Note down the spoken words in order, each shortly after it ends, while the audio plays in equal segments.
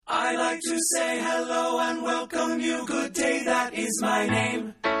I like to say hello and welcome you. Good day, that is my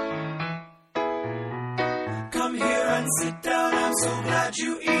name. Come here and sit down. I'm so glad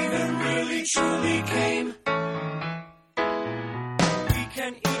you even really truly came. We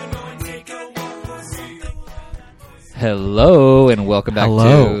can even go and take a walk or something. Hello and welcome back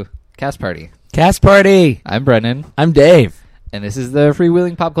Hello. to Cast Party. Cast Party. I'm Brennan, I'm Dave. and this is the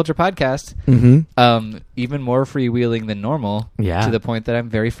Freewheeling Pop Culture Podcast. Mm-hmm. Even more freewheeling than normal, Yeah. to the point that I'm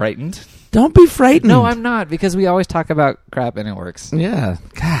very frightened. Don't be frightened. No, I'm not, because we always talk about crap and it works. Yeah.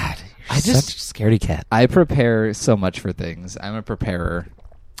 God, I just- such a scaredy cat. I prepare so much for things. I'm a preparer.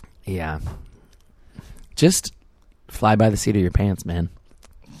 Yeah. Just fly by the seat of your pants, man.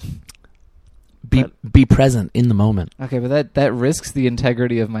 Be present in the moment. Okay, but that risks the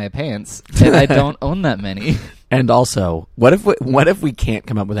integrity of my pants, and I don't own that many. And also, what if we can't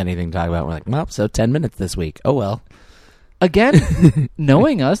come up with anything to talk about? We're like, well, so 10 minutes this week. Oh well. Again,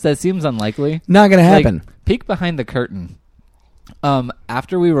 knowing us, that seems unlikely. Not gonna Like, happen. peek behind the curtain.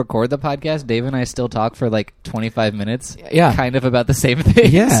 After we record the podcast, Dave and I still talk for like 25 minutes. Yeah. Kind of about the same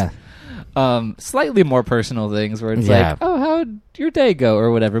things. Yeah. Slightly more personal things where it's Yeah. like, oh, how'd your day go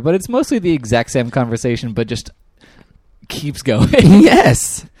or whatever. But it's mostly the exact same conversation, but just keeps going.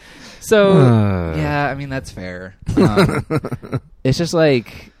 Yes. So, yeah, I mean, that's fair. It's just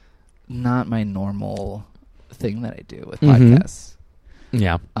like not my normal thing that I do with podcasts.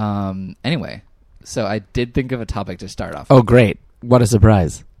 Yeah. Anyway, so I did think of a topic to start off. Oh, great. What a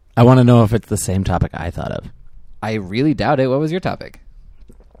surprise. I want to know if it's the same topic I thought of. I really doubt it. What was your topic?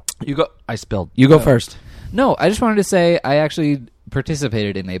 You go. I spilled. You go first. No, I just wanted to say I actually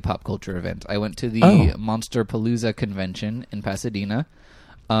participated in a pop culture event. I went to the Monster Palooza convention in Pasadena,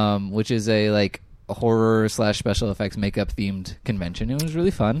 which is a like horror / special effects makeup themed convention. It was really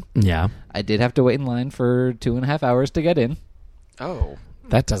fun. Yeah. I did have to wait in line for 2.5 hours to get in. Oh.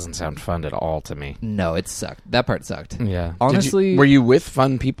 That doesn't sound fun at all to me. No, it sucked. That part sucked. Yeah. Honestly, were you with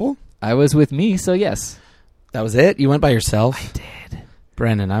fun people? I was with me, so yes. That was it? You went by yourself? I did.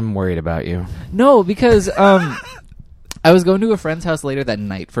 Brandon, I'm worried about you. No, because I was going to a friend's house later that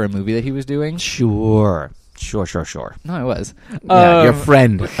night for a movie that he was doing. Sure. No, I was. Yeah, your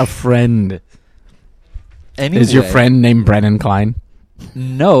friend. A friend. Anyway, Is your friend named Brennan Klein?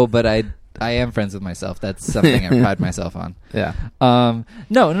 No, but I am friends with myself. That's something I pride myself on. Yeah.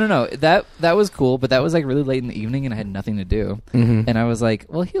 No. That was cool, but that was like really late in the evening and I had nothing to do. Mm-hmm. And I was like,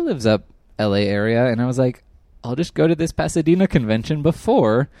 well, he lives up LA area, and I was like, I'll just go to this Pasadena convention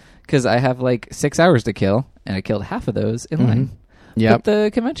before, because I have like 6 hours to kill, and I killed half of those in line. Yep. But the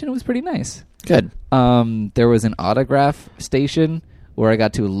convention was pretty nice. Good. There was an autograph station where I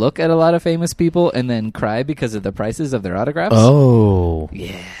got to look at a lot of famous people and then cry because of the prices of their autographs. Oh.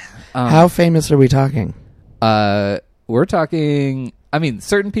 Yeah. How famous are we talking? We're talking, I mean,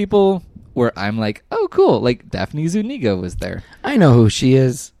 certain people where I'm like, oh, cool. Like Daphne Zuniga was there. I know who she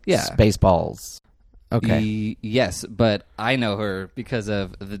is. Yeah. Spaceballs. Okay. Yes, but I know her because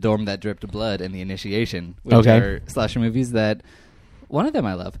of The Dorm That Dripped Blood and The Initiation, which Okay. are slasher movies that one of them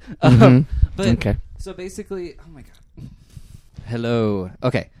I love. Mhm. But Okay. so basically, oh my god. Hello.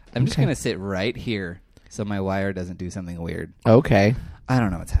 Okay, I'm just Okay. gonna sit right here so my wire doesn't do something weird. Okay. I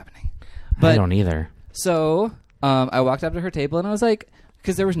don't know what's happening. I But don't either. so I walked up to her table and I was like,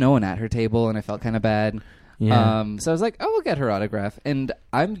 because there was no one at her table and I felt kind of bad. Yeah. So I was like, oh, I'll get her autograph. And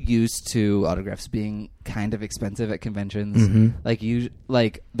I'm used to autographs being kind of expensive at conventions. Mhm.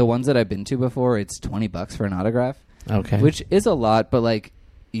 Like the ones that I've been to before, it's $20 for an autograph, Okay. which is a lot. But like,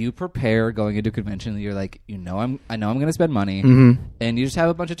 you prepare going into a convention. You're like, I know I'm going to spend money, and you just have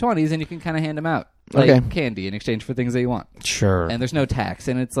a bunch of 20s, and you can kind of hand them out like Okay. candy in exchange for things that you want. Sure. And there's no tax,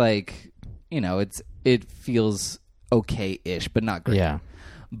 and it's like, it feels okay-ish, but not great. Yeah.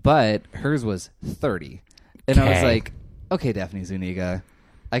 But hers was 30. And I was Okay. like, okay, Daphne Zuniga,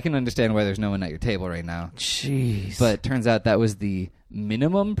 I can understand why there's no one at your table right now. Jeez. But turns out that was the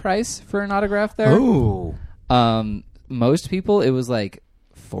minimum price for an autograph there. Oh. Most people, it was like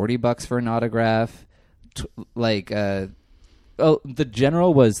 $40 for an autograph. The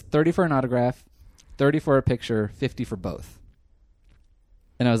general was 30 for an autograph, 30 for a picture, 50 for both.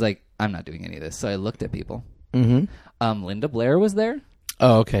 And I was like, I'm not doing any of this. So I looked at people. Mm-hmm. Linda Blair was there.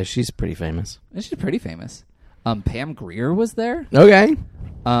 Oh, okay. She's pretty famous. And she's pretty famous. Pam Grier was there. Okay.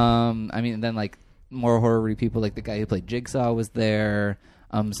 Then like more horror-y people, like the guy who played Jigsaw was there.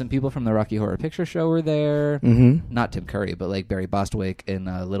 Some people from the Rocky Horror Picture Show were there. Mm-hmm. Not Tim Curry, but like Barry Bostwick and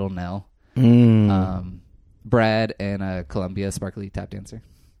Little Nell. Brad and Columbia Sparkly Tap Dancer.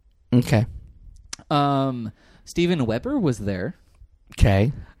 Okay. Steven Weber was there.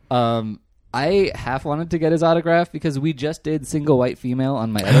 Okay. I half wanted to get his autograph because we just did Single White Female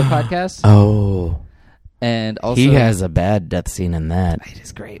on my other podcast. Oh. And also, He has a bad death scene in that. it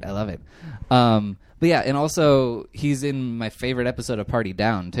is great. I love it. But yeah, and also he's in my favorite episode of Party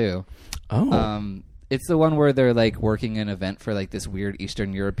Down too. Oh. It's the one where they're like working an event for like this weird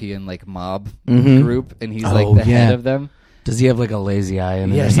Eastern European like mob group, and he's like the head of them. Does he have like a lazy eye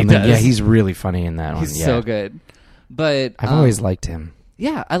in it Yeah, or he something? does. Yeah, he's really funny in that one. He's Yeah. so good. But I've always liked him.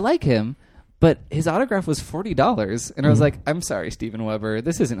 yeah, I like him. But his autograph was $40, and I was like, "I'm sorry, Steven Weber,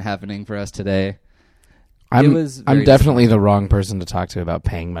 this isn't happening for us today." I'm very definitely the wrong person to talk to about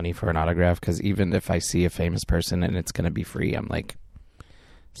paying money for an autograph, because even if I see a famous person and it's going to be free, I'm like,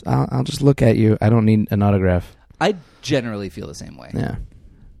 I'll just look at you. I don't need an autograph. I generally feel the same way. Yeah.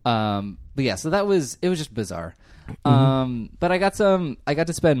 But yeah, so it was just bizarre. But I got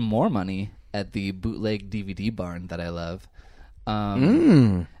to spend more money at the bootleg DVD barn that I love.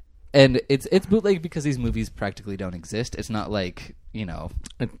 And it's bootleg because these movies practically don't exist. It's not like,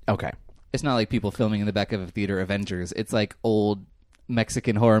 Okay. it's not like people filming in the back of a theater Avengers. It's like old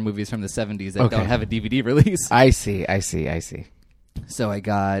Mexican horror movies from the 70s that don't have a DVD release. I see. So I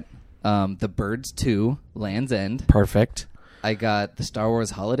got The Birds 2, Land's End. Perfect. I got the Star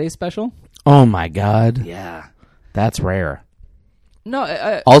Wars Holiday Special. Oh my God. Yeah. That's rare.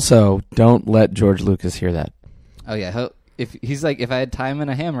 No, Also, don't let George Lucas hear that. oh yeah, if he's like, if I had time and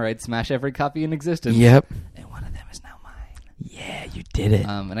a hammer, I'd smash every copy in existence. Yep. And one of them is now mine. Yeah, you did it.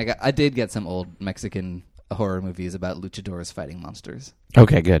 And I did get some old Mexican horror movies about luchadors fighting monsters,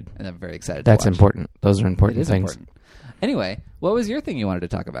 Okay, good. and I'm very excited. That's to watch. important. Those are It important is things. important. Anyway, what was your thing you wanted to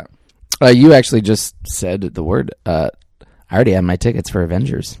talk about? You actually just said the word. I already have my tickets for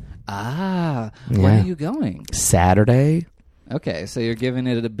Avengers. When Yeah. are you going? Saturday. Okay, so you're giving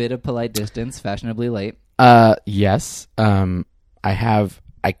it a bit of polite distance, fashionably late. Yes.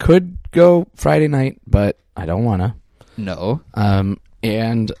 I could go Friday night, but I don't wanna. No.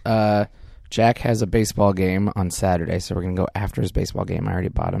 And Jack has a baseball game on Saturday, so we're gonna go after his baseball game. I already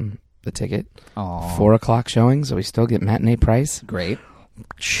bought him the ticket. Aw. 4:00 showing, so we still get matinee price. Great.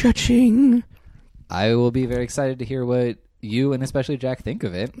 Cha-ching. I will be very excited to hear what you and especially Jack think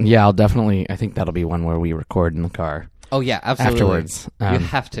of it. Yeah, I think that'll be one where we record in the car Oh yeah, absolutely. afterwards. You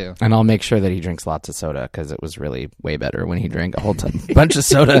have to. And I'll make sure that he drinks lots of soda, because it was really way better when he drank a whole bunch of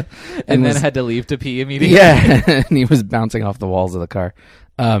soda And then was- had to leave to pee immediately. yeah, and he was bouncing off the walls of the car.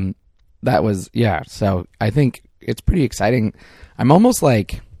 So I think it's pretty exciting. I'm almost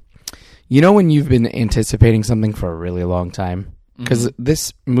like, when you've been anticipating something for a really long time, because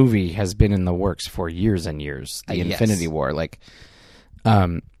this movie has been in the works for years and years, the Yes. Infinity War,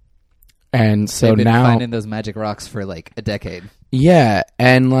 and so They've been now, finding those magic rocks for like a decade. yeah,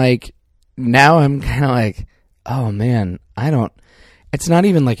 and now I'm kind of like, oh man, it's not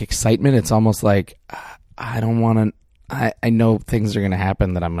even like excitement. It's almost like, I don't want to, I know things are going to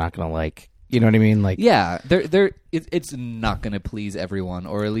happen that I'm not going to like. You know what I mean? Like, Yeah, it's not going to please everyone,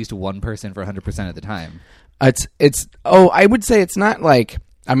 or at least one person for 100% of the time. I would say it's not like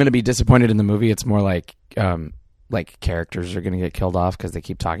I'm going to be disappointed in the movie. It's more like characters are going to get killed off, because they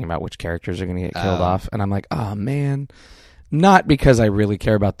keep talking about which characters are going to get killed off. And I'm like, oh man, not because I really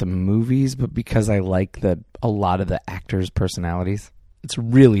care about the movies, but because I like a lot of the actors' personalities. It's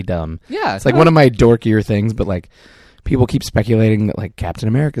really dumb. Yeah, It's like one of my dorkier things, but like, people keep speculating that like Captain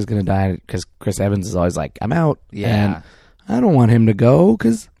America is going to die, because Chris Evans is always like, I'm out. Yeah. And I don't want him to go,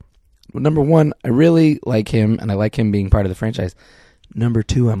 because number one, I really like him, and I like him being part of the franchise. Number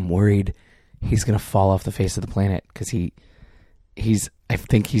two, I'm worried he's going to fall off the face of the planet, because I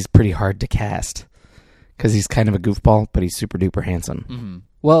think he's pretty hard to cast, because he's kind of a goofball, but he's super duper handsome. Mm-hmm.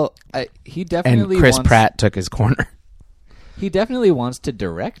 Well, he definitely And Chris wants, Pratt took his corner. He definitely wants to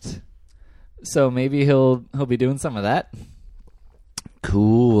direct, so maybe he'll be doing some of that.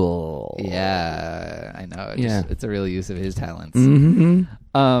 Cool. Yeah, I know. It's a real use of his talents.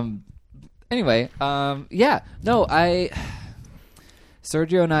 Mm-hmm. Anyway, yeah. No,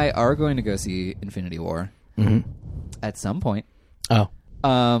 Sergio and I are going to go see Infinity War at some point. Oh.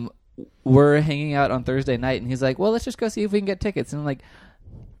 We're hanging out on Thursday night, and he's like, "Well, let's just go see if we can get tickets." And I'm like,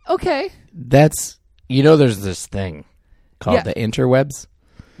 "Okay." There's this thing called the interwebs.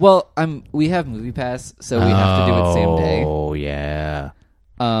 Well, we have Movie Pass, so we have to do it same day. Oh yeah.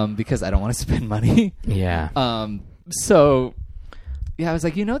 Because I don't want to spend money. Yeah. So yeah, I was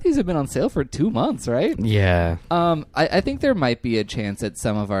like, these have been on sale for 2 months, right? Yeah. I think there might be a chance at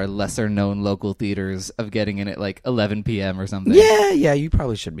some of our lesser known local theaters of getting in at like 11 p.m. or something. Yeah, you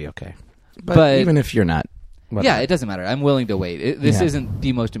probably should be okay. But even if you're not, yeah, it doesn't matter. I'm willing to wait. This isn't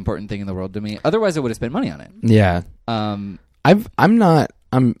the most important thing in the world to me. Otherwise, I would have spent money on it. Yeah. I'm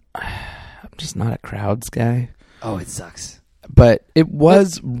just not a crowds guy. Oh, it sucks. But it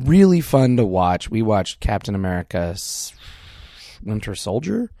was really fun to watch. We watched Captain America Winter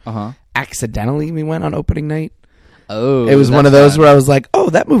Soldier. Uh-huh. Accidentally, we went on opening night. Oh, It was one of those fun. where I was like, oh,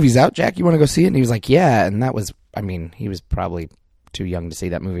 that movie's out, Jack. You want to go see it? And he was like, yeah. And that was, I mean, he was probably too young to see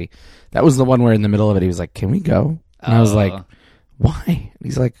that movie. That was the one where in the middle of it, he was like, can we go? And I was like, why? And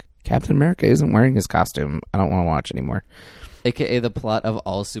he's like, Captain America isn't wearing his costume. I don't want to watch anymore. AKA the plot of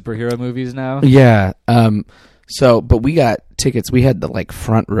all superhero movies now. Yeah. But we got tickets. We had the like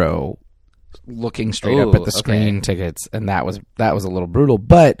front row looking straight up at the screen tickets. And that was a little brutal.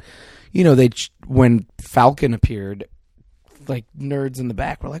 But, you know, when Falcon appeared, like nerds in the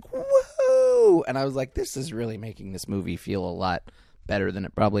back were like, whoa. And I was like, this is really making this movie feel a lot better than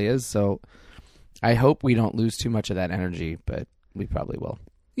it probably is. So I hope we don't lose too much of that energy, but we probably will.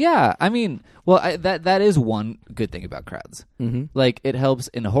 Yeah, I mean, well, that is one good thing about crowds. Mm-hmm. Like, it helps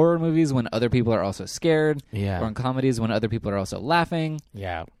in horror movies when other people are also scared, Yeah. or in comedies when other people are also laughing,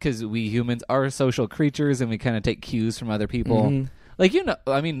 Yeah. because we humans are social creatures and we kind of take cues from other people. Mhm. Like, you know,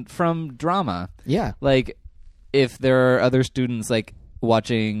 I mean, from drama. Yeah. Like, if there are other students, like,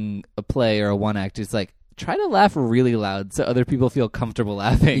 watching a play or a one act, it's like, try to laugh really loud so other people feel comfortable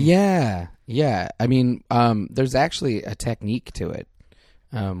laughing. Yeah. Yeah. I mean, there's actually a technique to it.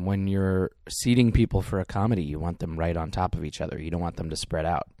 When you're seating people for a comedy, you want them right on top of each other. You don't want them to spread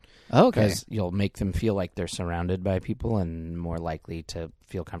out. Okay. Because you'll make them feel like they're surrounded by people and more likely to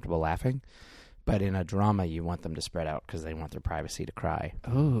feel comfortable laughing. But in a drama, you want them to spread out because they want their privacy to cry.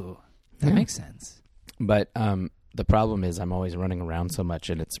 Oh, that Yeah. makes sense. But the problem is I'm always running around so much,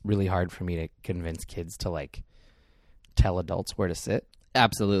 and it's really hard for me to convince kids to, like, tell adults where to sit.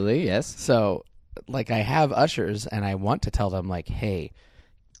 Absolutely, yes. So, like, I have ushers, and I want to tell them, like, hey,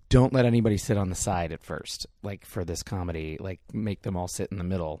 don't let anybody sit on the side at first, like, for this comedy. Like, make them all sit in the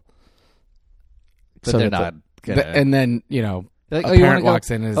middle. But So they're that not gonna... and then, you know, They're like, a oh, you wanna parent go-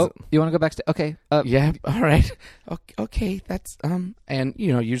 walks in and is, Oh, you want to go backstage? Okay. yeah, all right. Okay, that's, and,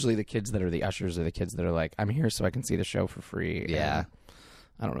 you know, usually the kids that are the ushers are the kids that are like, I'm here so I can see the show for free. Yeah. and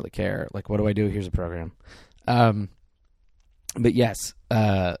I don't really care. Like, what do I do? Here's a program. But yes,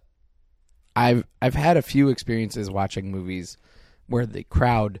 I've had a few experiences watching movies where the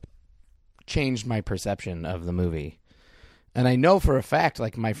crowd changed my perception of the movie. And I know for a fact,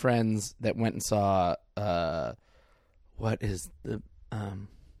 like, my friends that went and saw, what is the,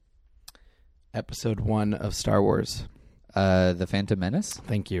 episode 1 of Star Wars? The Phantom Menace?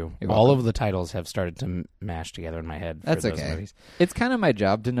 Thank you. You're All welcome. of the titles have started to mash together in my head. That's for those okay. movies. It's kind of my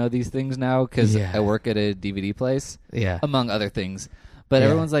job to know these things now because Yeah. I work at a DVD place, Yeah. among other things. But Yeah.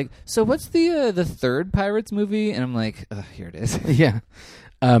 everyone's like, so what's the third Pirates movie? And I'm like, here it is. Yeah.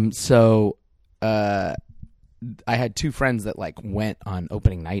 I had two friends that, like, went on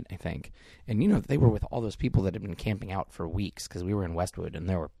opening night, I think. And, you know, they were with all those people that had been camping out for weeks because we were in Westwood, and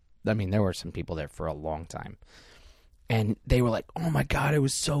there were some people there for a long time. And they were like, oh, my God, it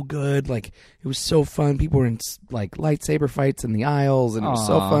was so good. Like, it was so fun. People were in, like, lightsaber fights in the aisles, and it was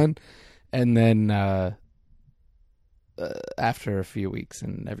so Aw. fun. And then after a few weeks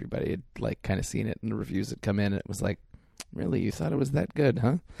and everybody had, like, kind of seen it and the reviews had come in, it was like, really? You thought it was that good, huh?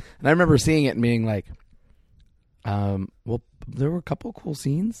 And I remember seeing it and being like, well, there were a couple cool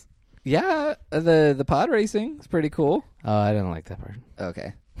scenes. Yeah, the pod racing is pretty cool. Oh, I didn't like that part.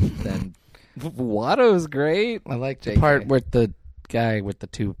 Okay. Then Watto's great. I liked the JK. part where the guy with the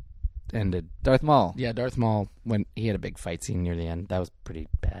two ended. Darth Maul. Yeah, Darth Maul, when he had a big fight scene near the end. That was pretty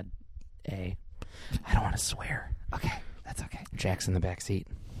bad. I don't want to swear. Okay, that's okay. Jack's in the back seat.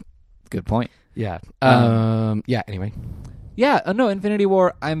 Good point. Yeah. Yeah, anyway. Yeah, no, Infinity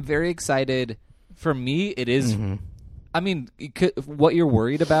War, I'm very excited. For me, it is... Mm-hmm. I mean, what you're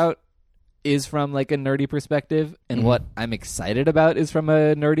worried about is from, like, a nerdy perspective, and what I'm excited about is from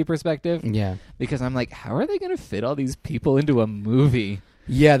a nerdy perspective. Yeah. Because I'm like, how are they going to fit all these people into a movie?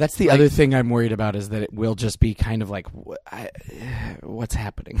 Yeah, that's the Like- other thing I'm worried about is that it will just be kind of like, what's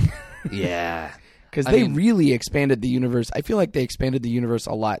happening? Yeah. Because I they mean- really expanded the universe. I feel like they expanded the universe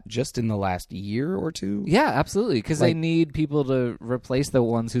a lot just in the last year or two. Yeah, absolutely. Because they Like- need people to replace the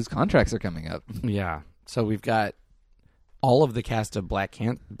ones whose contracts are coming up. Yeah. So we've got all of the cast of Black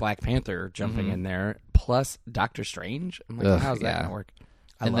Panther jumping in there, plus Doctor Strange. I'm like, Ugh, how's that yeah. going to work?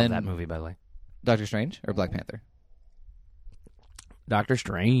 I And love then- that movie, by the way. Doctor Strange or Black Panther? Doctor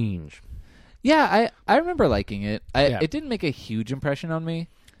Strange. Yeah, I remember liking it. Yeah. It didn't make a huge impression on me.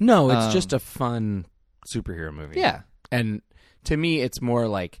 No, it's Um, just a fun superhero movie. Yeah. And to me, it's more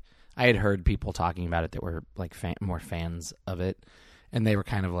like I had heard people talking about it that were like more fans of it, and they were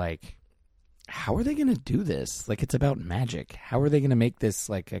kind of like, "How are they going to do this? Like, it's about magic. How are they going to make this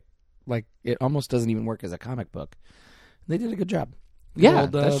like like it almost doesn't even work as a comic book. They did a good job. Yeah,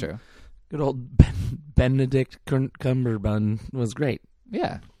 that's true. Good old Benedict Cumberbatch was great.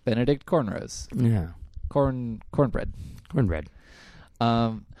 Yeah, Benedict Cornrows. Yeah, Cornbread.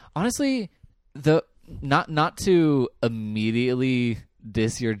 Honestly, not to immediately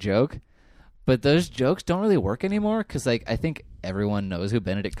diss your joke, but those jokes don't really work anymore because, like, I think everyone knows who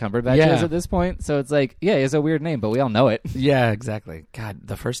Benedict Cumberbatch is at this point. So it's like, yeah, he has a weird name, but we all know it. Yeah, exactly. God,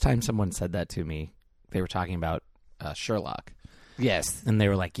 the first time someone said that to me, they were talking about Sherlock. Yes. And they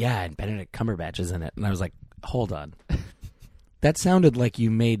were like, yeah, and Benedict Cumberbatch is in it. And I was like, hold on. That sounded like you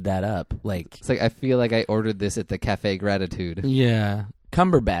made that up. Like, it's like, I feel like I ordered this at the Cafe Gratitude. Yeah.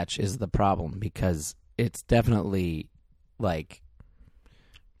 Cumberbatch is the problem because it's definitely like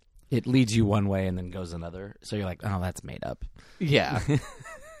it leads you one way and then goes another. So you're like, oh, that's made up. Yeah.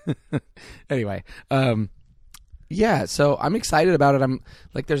 Anyway, yeah, so I'm excited about it. I'm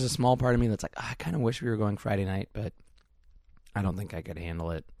like, there's a small part of me that's like, I kind of wish we were going Friday night, but I don't think I could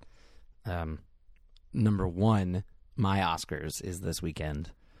handle it. Number one, my Oscars is this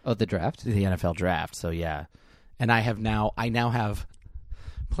weekend. Oh, the draft? The NFL draft. So yeah. And I now have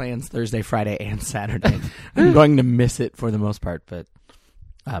plans Thursday, Friday, and Saturday. I'm going to miss it for the most part, but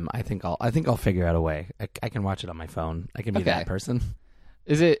I think I'll figure out a way. I can watch it on my phone. I can be that person.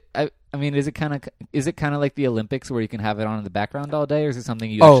 Is it? I mean, is it kind of like the Olympics where you can have it on in the background all day, or is it something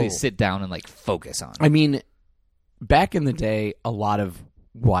you actually sit down and like focus on? I mean, back in the day, a lot of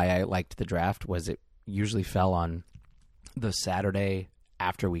why I liked the draft was it usually fell on the Saturday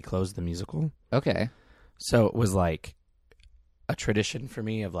after we closed the musical. Okay. So it was like a tradition for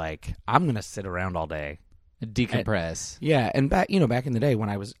me of like, I'm going to sit around all day. Decompress. And back in the day when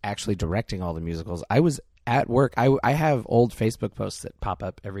I was actually directing all the musicals, I was at work. I have old Facebook posts that pop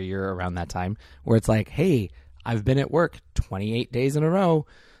up every year around that time where it's like, hey, I've been at work 28 days in a row.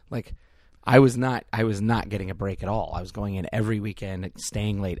 Like, I was not getting a break at all. I was going in every weekend,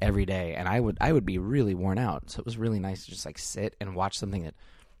 staying late every day, and I would be really worn out. So it was really nice to just like sit and watch something that,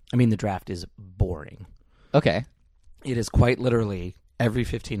 I mean, the draft is boring. Okay. It is quite literally every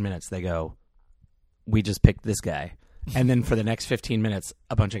 15 minutes they go, we just picked this guy. And then for the next 15 minutes,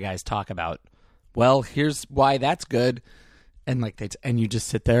 a bunch of guys talk about, well, here's why that's good. And like and you just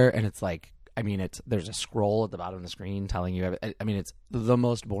sit there and it's like, I mean, there's a scroll at the bottom of the screen telling you, I mean, it's the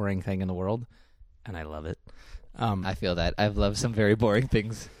most boring thing in the world. And I love it. I feel that. I've loved some very boring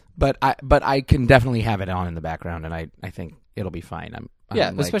things. But I can definitely have it on in the background, and I think it'll be fine. I'm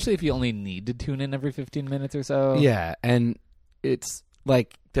especially if you only need to tune in every 15 minutes or so. Yeah, and it's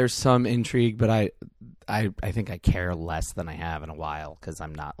like there's some intrigue, but I think I care less than I have in a while because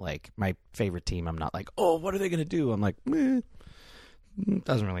I'm not like my favorite team. I'm not like, oh, what are they going to do? I'm like,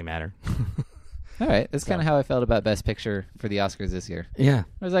 doesn't really matter. All right, that's kind of how I felt about Best Picture for the Oscars this year. Yeah,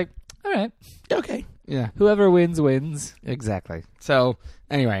 I was like, all right, okay, yeah, whoever wins wins. Exactly. So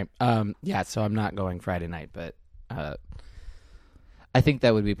anyway, so I'm not going Friday night, but I think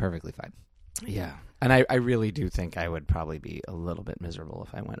that would be perfectly fine. Yeah. And I really do think I would probably be a little bit miserable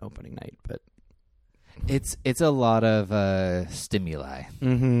if I went opening night, but it's a lot of stimuli.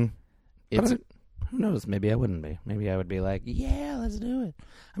 Mm-hmm. Who knows? Maybe I wouldn't be. Maybe I would be like, yeah, let's do it.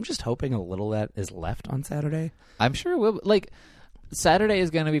 I'm just hoping a little that is left on Saturday. I'm sure we'll Saturday is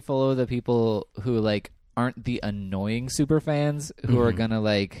going to be full of the people who like aren't the annoying super fans who are going to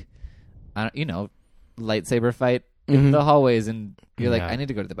like, lightsaber fight in the hallways, and you're like, I need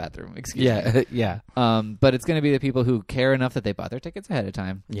to go to the bathroom. Excuse me. Yeah. But it's going to be the people who care enough that they bought their tickets ahead of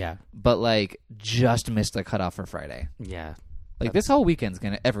time. Yeah. But like just missed the cutoff for Friday. Yeah. Like this whole weekend's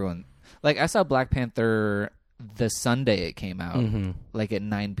everyone. Like I saw Black Panther the Sunday it came out, like at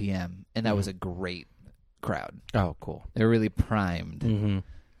 9 p.m. and that was a great crowd. Oh, cool. They're really primed. Mm-hmm.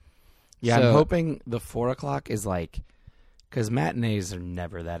 Yeah, I'm hoping the 4 o'clock is like, because matinees are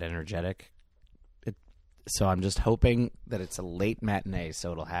never that energetic. So I'm just hoping that it's a late matinee,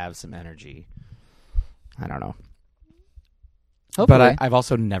 so it'll have some energy. I don't know. Hopefully. But I've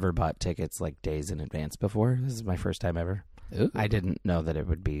also never bought tickets like days in advance before. This is my first time ever. Ooh. I didn't know that it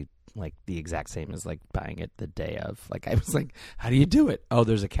would be like the exact same as like buying it the day of. Like I was like, how do you do it? Oh,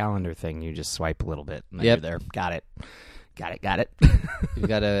 there's a calendar thing. You just swipe a little bit and then you're there. Got it. You've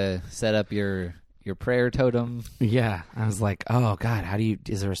got to set up your prayer totem. Yeah. I was like, oh God,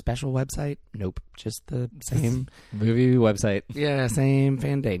 is there a special website? Nope. Just the same movie website. Yeah. Same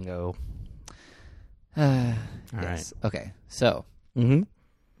Fandango. All right. Okay. So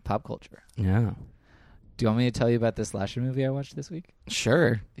pop culture. Yeah. Do you want me to tell you about the slasher movie I watched this week?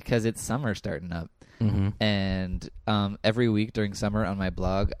 Sure. Because it's summer starting up. And every week during summer on my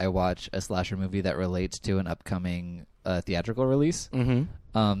blog, I watch a slasher movie that relates to an upcoming theatrical release.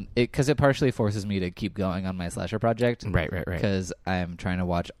 Because it partially forces me to keep going on my slasher project. Right. Because I'm trying to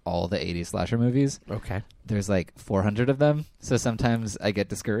watch all the 80s slasher movies. Okay. There's like 400 of them, so sometimes I get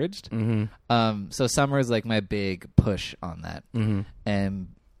discouraged. So summer is like my big push on that. And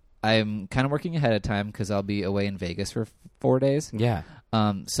I'm kind of working ahead of time because I'll be away in Vegas for 4 days. Yeah.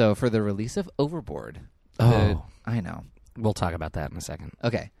 So for the release of Overboard. I know. We'll talk about that in a second.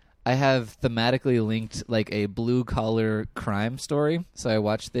 Okay. I have thematically linked like a blue-collar crime story. So I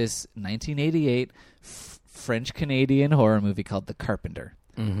watched this 1988 French-Canadian horror movie called The Carpenter.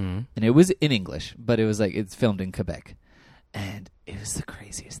 And it was in English, but it was like it's filmed in Quebec. And it was the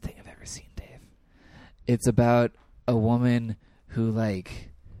craziest thing I've ever seen, Dave. It's about a woman who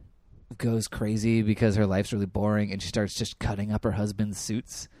like goes crazy because her life's really boring and she starts just cutting up her husband's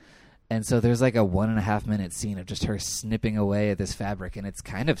suits. And so there's like a 1.5 minute scene of just her snipping away at this fabric, and it's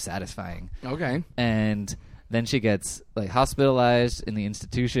kind of satisfying. Okay. And then she gets like hospitalized in the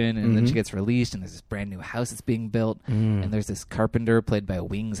institution, and then she gets released, and there's this brand new house that's being built, and there's this carpenter played by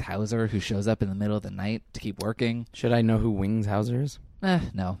Wings Hauser who shows up in the middle of the night to keep working. Should I know who Wings Hauser is?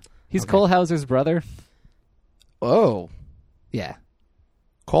 No. He's Cole Hauser's brother. Oh. Yeah.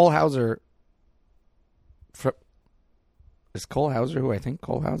 Cole Hauser. Is Cole Hauser who I think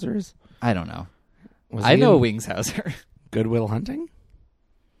Cole Hauser is? I don't know. Was I he know in Wings Hauser. Good Will Hunting?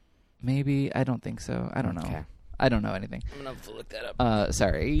 Maybe. I don't think so. I don't know. Okay. I don't know anything. I'm going to have to look that up.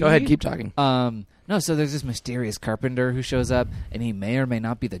 Sorry. Go ahead, keep talking. No, so there's this mysterious carpenter who shows up, and he may or may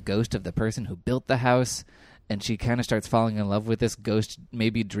not be the ghost of the person who built the house, and she kind of starts falling in love with this ghost,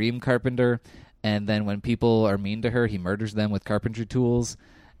 maybe dream carpenter, and then when people are mean to her, he murders them with carpentry tools,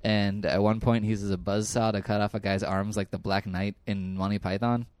 and at one point he uses a buzzsaw to cut off a guy's arms like the Black Knight in Monty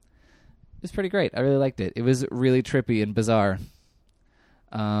Python. It was pretty great. I really liked it. It was really trippy and bizarre.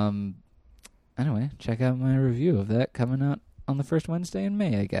 Anyway, check out my review of that coming out on the first Wednesday in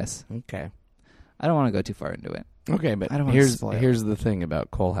May, I guess. Okay. I don't want to go too far into it. Okay, but I don't want to here's spoil it. here's the thing about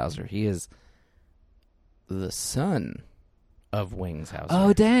Cole Hauser. He is the son of Wings Hauser.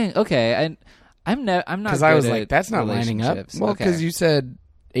 Oh, dang. Okay. I'm not Because good I was at like, that's not lining up. relationships. Well, Okay. because you said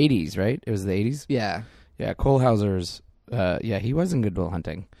 80s, right? It was the 80s? Yeah. Yeah, Cole Hauser's, he was in Good Will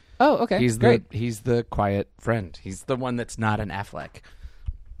Hunting. Oh, okay. He's Great. he's the quiet friend. He's the one that's not an Affleck.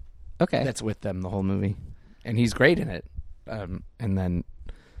 Okay. That's with them the whole movie. And he's great in it. And then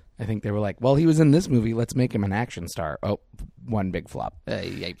I think they were like, well, he was in this movie. Let's make him an action star. Oh, one big flop.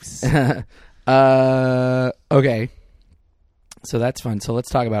 Yipes. Okay. So that's fun. So let's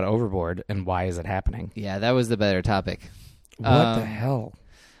talk about Overboard and why is it happening? Yeah, that was the better topic. What the hell?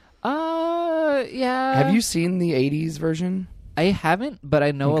 Yeah. Have you seen the 80s version? I haven't, but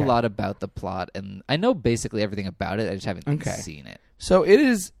I know Okay. a lot about the plot, and I know basically everything about it. I just haven't seen it. So it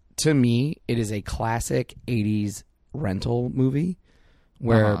is, to me, it is a classic 80s rental movie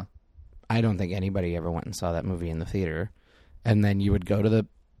where Uh-huh. I don't think anybody ever went and saw that movie in the theater. And then you would go to the...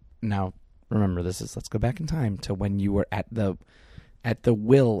 Now, remember, let's go back in time to when you were at the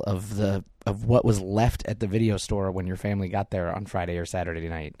will of what was left at the video store when your family got there on Friday or Saturday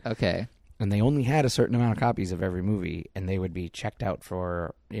night. Okay. And they only had a certain amount of copies of every movie, and they would be checked out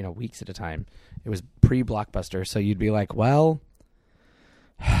for, weeks at a time. It was pre-Blockbuster, so you'd be like, well,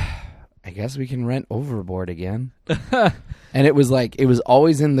 I guess we can rent Overboard again. And it was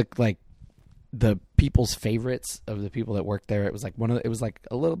always in the people's favorites of the people that worked there. It was like it was like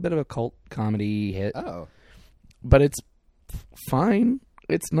a little bit of a cult comedy hit. Oh. But it's fine.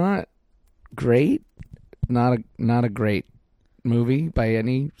 It's not great. Not a great movie by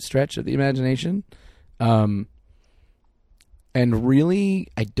any stretch of the imagination. And really,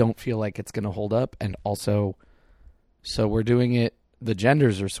 I don't feel like it's going to hold up. And also, so we're doing it. The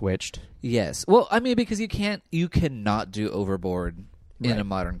genders are switched. Yes. Well, I mean, because you cannot do Overboard in Right. a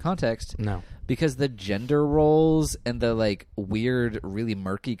modern context. No. Because the gender roles and the weird, really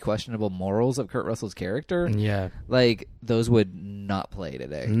murky, questionable morals of Kurt Russell's character, Yeah. those would not play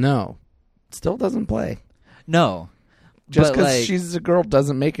today. No. Still doesn't play. No. Just But, because she's a girl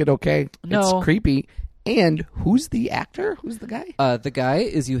doesn't make it okay. No. It's creepy. And who's the actor? Who's the guy? The guy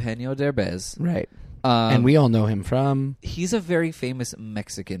is Eugenio Derbez. Right. And we all know him from... He's a very famous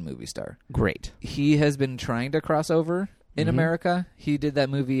Mexican movie star. Great. He has been trying to cross over in America. He did that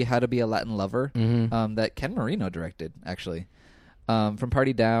movie How to Be a Latin Lover that Ken Marino directed, actually, from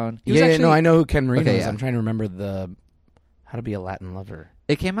Party Down. He was actually, I know who Ken Marino Okay, is. yeah. I'm trying to remember How to Be a Latin Lover.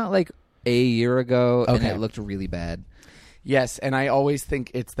 It came out a year ago, and Okay. it looked really bad. Yes, and I always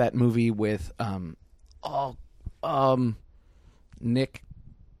think it's that movie with Nick,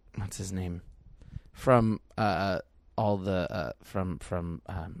 what's his name, from from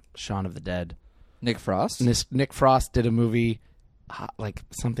Shaun of the Dead. Nick Frost? Nick Frost did a movie like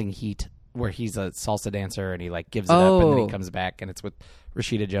something Heat, where he's a salsa dancer and he like gives it up and then he comes back and it's with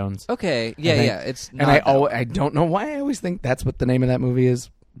Rashida Jones. Okay, yeah, I think- yeah. It's not And that one. I don't know why I always think that's what the name of that movie is,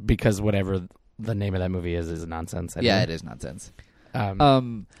 because whatever the name of that movie is nonsense. Yeah, anyway. it is nonsense.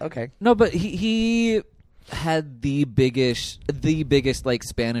 Okay. No, but he had the biggest like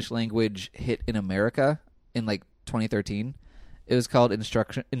Spanish language hit in America in like 2013. It was called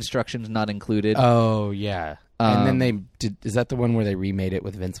Instructions Not Included. Oh yeah. And then they did. Is that the one where they remade it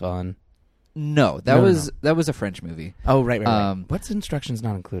with Vince Vaughn? No, that was a French movie. Oh right. What's Instructions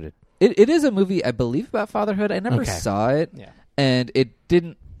Not Included? It is a movie, I believe, about fatherhood. I never Okay. saw it, Yeah. and it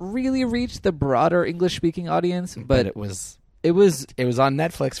didn't really reach the broader English-speaking audience. But it was it was on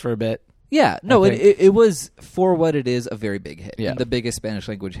Netflix for a bit. yeah, no, I it, think. it was for what it is a very big hit, Yeah. and the biggest Spanish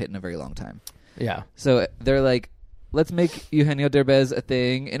language hit in a very long time. Yeah. So they're like, let's make Eugenio Derbez a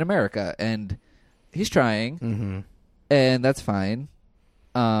thing in America, and he's trying, Mm-hmm. and that's fine.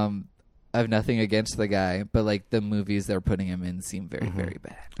 I have nothing against the guy, but like the movies they're putting him in seem very, very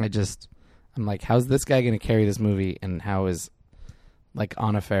bad. I'm like, how's this guy going to carry this movie, and how is like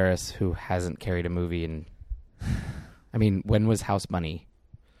Anna Faris, who hasn't carried a movie in? I mean, when was House Bunny?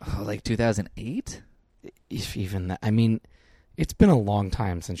 Oh, like 2008? If even that. I mean, it's been a long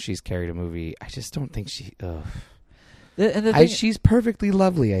time since she's carried a movie. I just don't think she. Ugh. And the thing, She's perfectly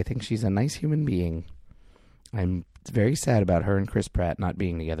lovely. I think she's a nice human being. I'm very sad about her and Chris Pratt not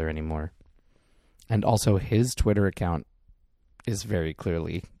being together anymore. And also, his Twitter account is very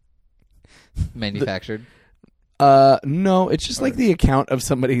clearly manufactured. no, it's just like the account of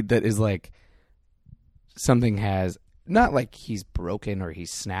somebody that is like, something has, not like he's broken or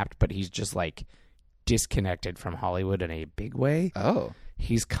he's snapped, but he's just like disconnected from Hollywood in a big way. Oh.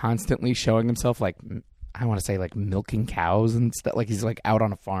 He's constantly showing himself like, I want to say like milking cows and stuff. Like he's like out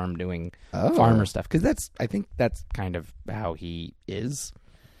on a farm doing farmer stuff. Because I think that's kind of how he is.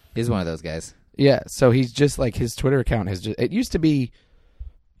 He's one of those guys. Yeah. So he's just like, his Twitter account has just, it used to be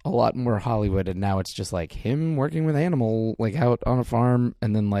a lot more Hollywood, and now it's just like him working with animal, like out on a farm.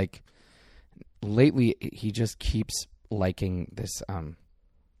 And then like lately he just keeps liking this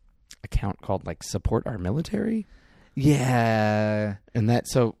account called like Support Our Military. Yeah. And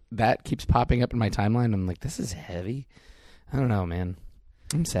that keeps popping up in my timeline. I'm like, this is heavy. I don't know, man.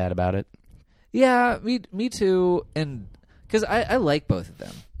 I'm sad about it. Yeah, me too. And because I like both of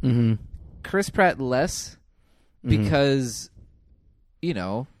them. Mm-hmm. Chris Pratt less because, you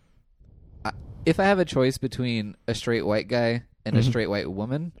know, if I have a choice between a straight white guy and a straight white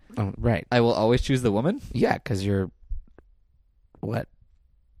woman, Oh, right. I will always choose the woman. Yeah, because you're what?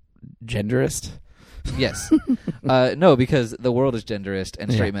 Genderist? Yes. No, because the world is genderist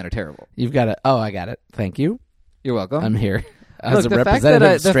and straight Yeah. men are terrible. You've got it. Oh, I got it. Thank you. You're welcome. I'm here as Look, a the fact representative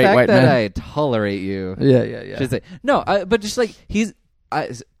that of straight the fact white that men. I tolerate you. Yeah. Should say no, but just like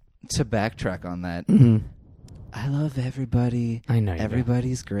to backtrack on that. Mm-hmm. I love everybody. I know you do.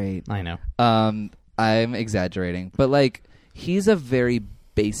 Everybody's great. I know. I'm exaggerating, but like he's a very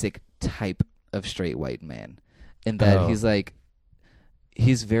basic type of straight white man, in that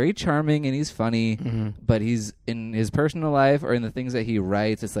he's very charming and he's funny, but he's in his personal life or in the things that he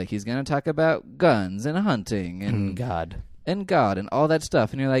writes, it's like he's gonna talk about guns and hunting and God and all that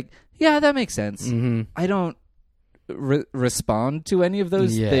stuff, and you're like, yeah, that makes sense. Mm-hmm. I don't respond to any of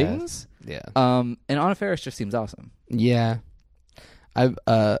those things. Yeah. And Anna Faris just seems awesome. Yeah. I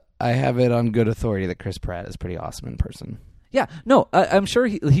have it on good authority that Chris Pratt is pretty awesome in person. Yeah, no, I'm sure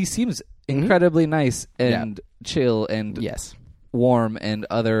he seems incredibly nice and chill and Yes. warm and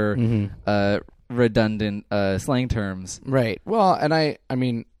other redundant slang terms. Right. Well, and I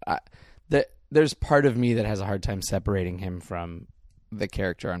mean, there's part of me that has a hard time separating him from the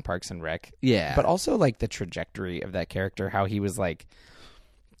character on Parks and Rec. Yeah. But also like the trajectory of that character, how he was like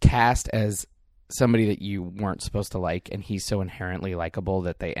cast as somebody that you weren't supposed to like, and he's so inherently likable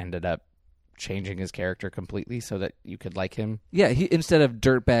that they ended up changing his character completely so that you could like him. Yeah, he instead of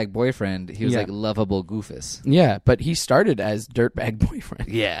dirtbag boyfriend, he was Yeah. like lovable goofus. Yeah, but he started as dirtbag boyfriend.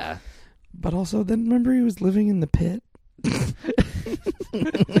 Yeah. But also, then remember he was living in the pit?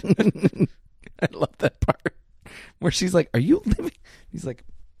 I love that part where she's like, "Are you living?" He's like,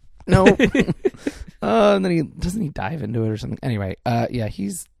 "No." And then doesn't he dive into it or something? Anyway, that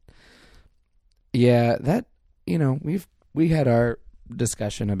we had our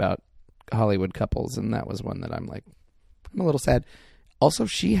discussion about Hollywood couples, and that was one that I'm a little sad. Also,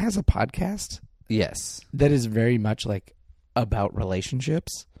 she has a podcast Yes. that is very much like about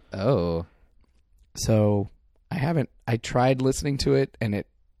relationships. Oh. So I tried listening to it, and it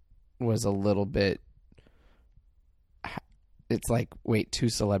was a little bit, it's like, wait, two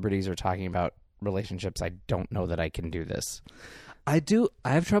celebrities are talking about relationships. I don't know that I can do this. I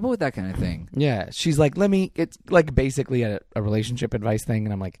have trouble with that kind of thing. Yeah, she's like, it's like basically a relationship advice thing,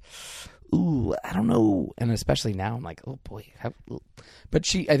 and I'm like, ooh, I don't know. And especially now, I'm like, oh boy.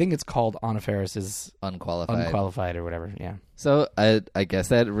 But I think it's called Anna Faris's Unqualified or whatever, yeah. So I guess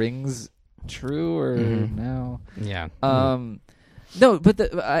that rings true or no. Yeah. No, but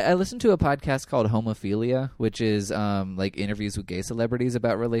I listened to a podcast called Homophilia, which is like interviews with gay celebrities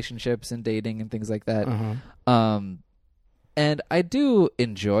about relationships and dating and things like that. And I do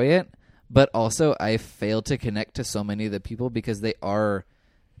enjoy it, but also I fail to connect to so many of the people because they are,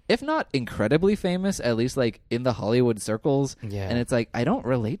 if not incredibly famous, at least like in the Hollywood circles. Yeah. And it's like, I don't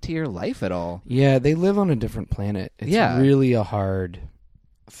relate to your life at all. Yeah, they live on a different planet. It's really a hard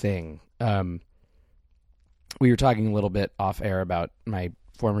thing. We were talking a little bit off air about my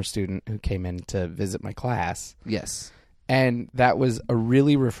former student who came in to visit my class. Yes. And that was a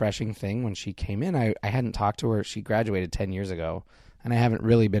really refreshing thing when she came in. I hadn't talked to her. She graduated 10 years ago, and I haven't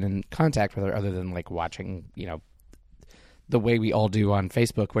really been in contact with her other than like watching, the way we all do on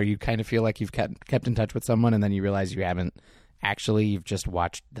Facebook, where you kind of feel like you've kept in touch with someone and then you realize you haven't actually. You've just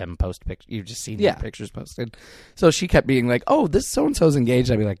watched them post pictures. You've just seen their pictures posted. So she kept being like, oh, this so-and-so's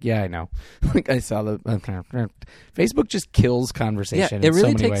engaged. I'd be like, yeah, I know. Like I saw Facebook just kills conversation. Yeah, it really so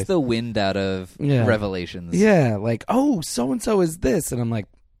many takes ways. The wind out of revelations. Yeah, like, oh, so-and-so is this. And I'm like,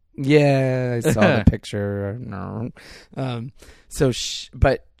 yeah, I saw the picture. No.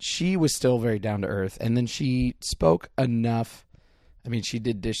 But she was still very down to earth. And then she spoke enough. I mean, she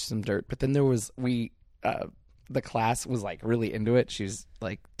did dish some dirt. But then there was, the class was like really into it. She was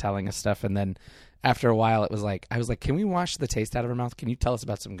like telling us stuff. And then after a while, it was like, I was like, can we wash the taste out of her mouth? Can you tell us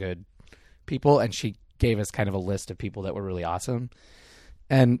about some good people? And she gave us kind of a list of people that were really awesome.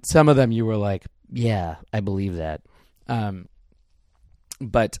 And some of them you were like, yeah, I believe that.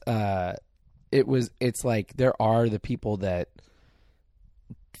 But it's like there are the people that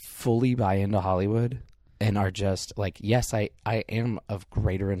fully buy into Hollywood and are just like, yes, I am of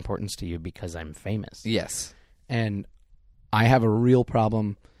greater importance to you because I'm famous. Yes. And I have a real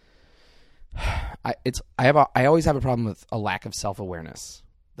problem. I always have a problem with a lack of self-awareness.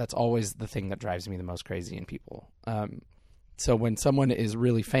 That's always the thing that drives me the most crazy in people. So when someone is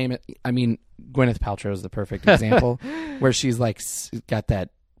really famous, I mean, Gwyneth Paltrow is the perfect example, where she's like got that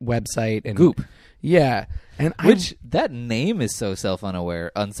website and Goop. Yeah, and that name is so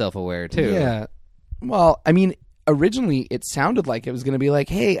unself-aware too. Yeah. Well, I mean, originally it sounded like it was going to be like,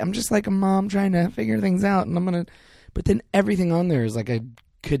 hey, I'm just like a mom trying to figure things out, and but then everything on there is like a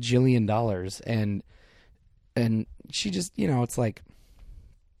cajillion dollars, and she just, it's like,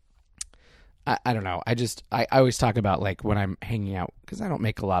 I don't know. I always talk about like when I'm hanging out, because I don't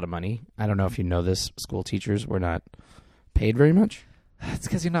make a lot of money. I don't know if you know this, school teachers, we're not paid very much. It's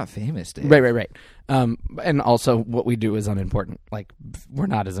because you're not famous, Dave. Right. And also what we do is unimportant. Like, we're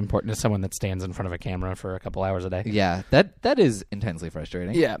not as important as someone that stands in front of a camera for a couple hours a day. Yeah, that is intensely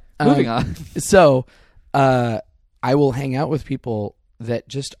frustrating. Yeah. Moving on. So, I will hang out with people that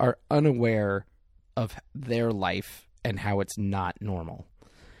just are unaware of their life and how it's not normal.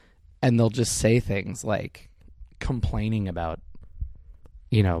 And they'll just say things like complaining about,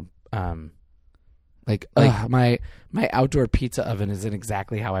 like my outdoor pizza oven isn't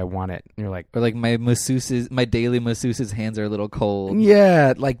exactly how I want it. And you're like, or like my daily masseuse's hands are a little cold.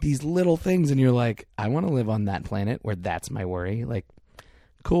 Yeah, like these little things, and you're like, I want to live on that planet where that's my worry. Like,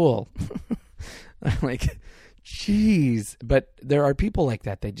 cool. I'm like, jeez. But there are people like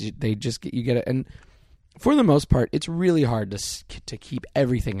that. They just get it, and for the most part, it's really hard to keep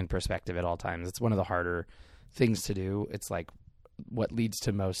everything in perspective at all times. It's one of the harder things to do. It's like what leads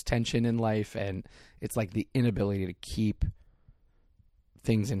to most tension in life, and it's like the inability to keep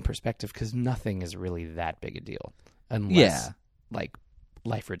things in perspective, because nothing is really that big a deal unless like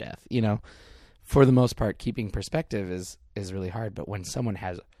life or death. For the most part, keeping perspective is really hard. But when someone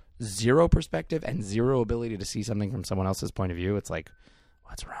has zero perspective and zero ability to see something from someone else's point of view, it's like,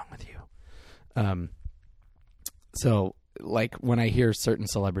 what's wrong with you? So like when I hear certain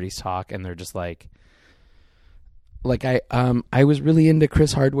celebrities talk and they're just like I was really into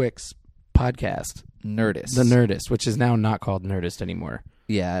Chris Hardwick's podcast, Nerdist. The Nerdist, which is now not called Nerdist anymore.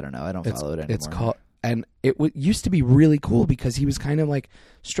 Yeah, I don't know. I don't follow it anymore. It's called, and it used to be really cool because he was kind of like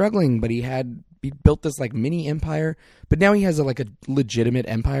struggling, but he built this like mini empire, but now he has a legitimate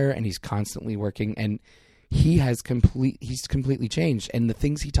empire, and he's constantly working, and he's completely changed. And the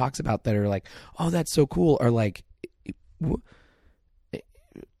things he talks about that are like, oh, that's so cool, are like,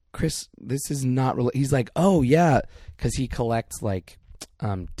 Chris, this is not really. He's like, oh yeah, because he collects like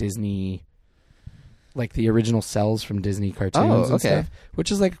Disney like the original cells from Disney cartoons and stuff,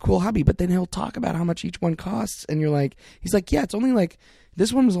 which is like a cool hobby. But then he'll talk about how much each one costs, and you're like, he's like, yeah, it's only like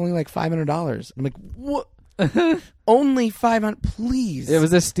this one was only like $500. I'm like, what? Only $500? Please, It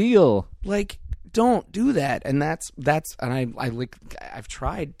was a steal. like, don't do that. And that's and I've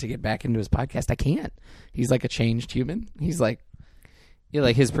tried to get back into his podcast. I can't. He's like a changed human. He's like, Yeah,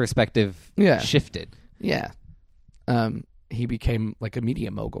 like his perspective shifted. yeah. He became like a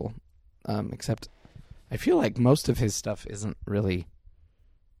media mogul. Except I feel like most of his stuff isn't really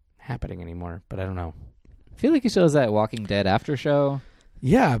happening anymore, but I don't know. I feel like he still has that Walking Dead after show.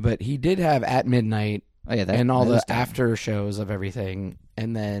 Yeah, but he did have At Midnight Oh yeah, and all that the is done. after shows of everything.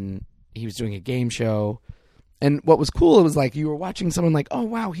 And then he was doing a game show. And what was cool, it was like you were watching someone like, oh,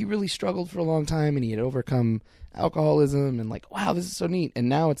 wow, he really struggled for a long time and he had overcome alcoholism. And like, wow, this is so neat. And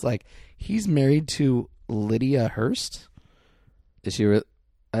now it's like he's married to Lydia Hearst. Is she?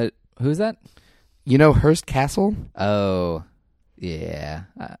 Who's that? You know Hearst Castle? Oh, yeah,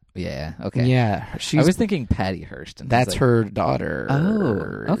 yeah. Okay. Yeah. I was thinking Patty Hearst. And That's like, her daughter.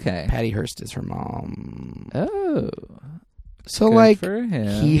 Oh, okay. Patty Hearst is her mom. Oh, So good like for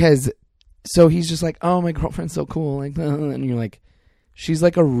him. he's just like, oh, my girlfriend's so cool, like, and you're like, she's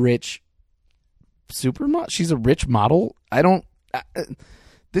like a rich supermodel. She's a rich model.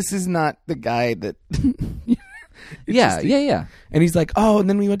 This is not the guy that. Yeah. And he's like, oh, and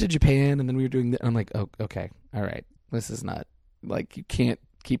then we went to Japan, and then we were doing. And I'm like, oh, okay, all right. This is not like you can't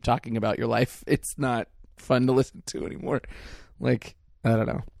keep talking about your life. It's not fun to listen to anymore. Like, I don't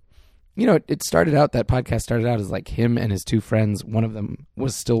know. You know, it started out, that podcast started out as like him and his two friends. One of them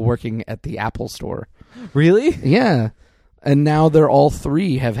was still working at the Apple store. Really? Yeah. And now they're all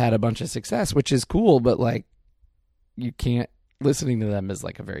three have had a bunch of success, which is cool, but like you can't, listening to them is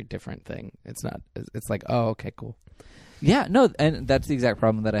like a very different thing. It's not, it's like, oh, okay, cool. Yeah, no, and that's the exact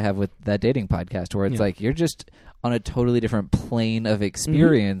problem that I have with that dating podcast, where it's like you're just on a totally different plane of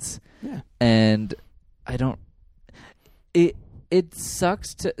experience. Yeah. And I don't, it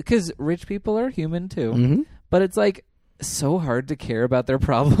sucks because rich people are human too, Mm-hmm. but it's like so hard to care about their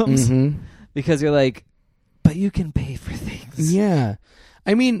problems because you're like, but you can pay for things. Yeah.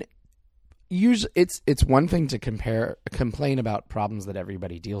 I mean, usually it's one thing to complain about problems that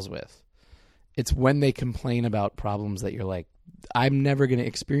everybody deals with. It's when they complain about problems that you're like, I'm never going to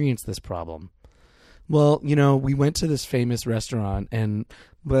experience this problem. Well, you know, we went to this famous restaurant and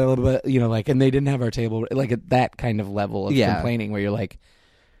blah, blah, blah, you know, like, and they didn't have our table, like at that kind of level of complaining where you're like,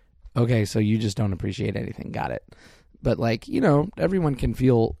 okay, so you just don't appreciate anything. Got it. But like, you know, everyone can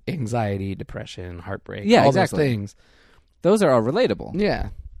feel anxiety, depression, heartbreak, all those things. Those are all relatable. Yeah.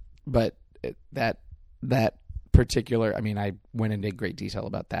 But that particular, I mean, I went into great detail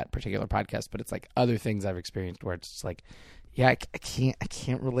about that particular podcast, but it's like other things I've experienced where it's just like, yeah, I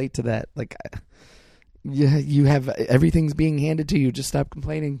can't relate to that. Like, yeah, you have everything's being handed to you. Just stop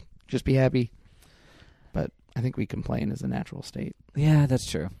complaining. Just be happy. But I think we complain as a natural state. Yeah, that's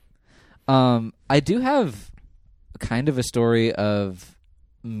true. I do have kind of a story of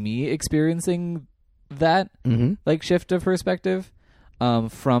me experiencing that like shift of perspective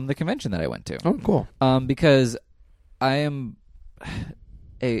from the convention that I went to. Oh, cool. Because I am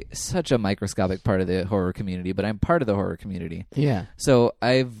such a microscopic part of the horror community, but I'm part of the horror community. Yeah. So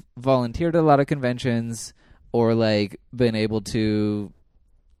I've volunteered at a lot of conventions or like been able to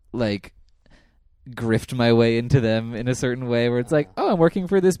like grift my way into them in a certain way where it's like, oh, I'm working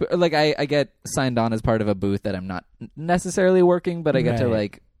for this. Like I get signed on as part of a booth that I'm not necessarily working, but I get to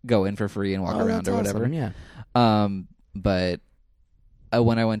like go in for free and walk around or whatever. Awesome. Yeah. But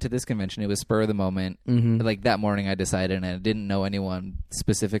when I went to this convention, it was spur of the moment. Like that morning I decided, and I didn't know anyone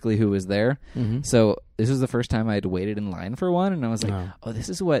specifically who was there. So this was the first time I'd waited in line for one, and I was like, oh, this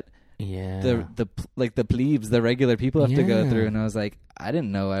is what the plebes, the regular people have to go through. And I was like, I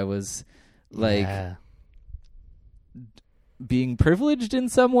didn't know I was like being privileged in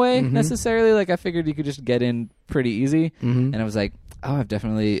some way necessarily. Like I figured you could just get in pretty easy. And I was like, oh, I've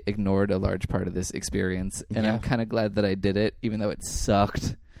definitely ignored a large part of this experience, and I'm kind of glad that I did it, even though it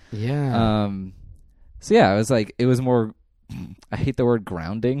sucked. Yeah. So yeah, I was like, it was more, I hate the word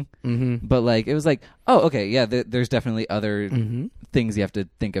grounding, but like, it was like, oh, okay, yeah, there's definitely other things you have to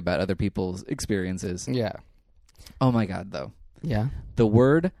think about, other people's experiences. Yeah. Oh my God, though. Yeah. The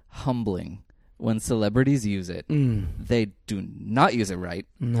word humbling, when celebrities use it, they do not use it right.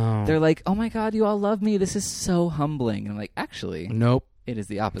 No. They're like, oh my God, you all love me. This is so humbling. And I'm like, actually, Nope. it is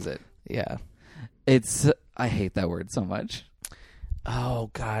the opposite. Yeah. I hate that word so much.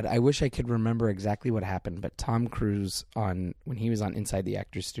 Oh God, I wish I could remember exactly what happened, but Tom Cruise when he was on Inside the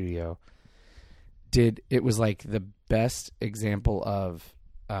Actors Studio it was like the best example of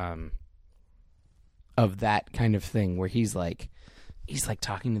of that kind of thing where he's like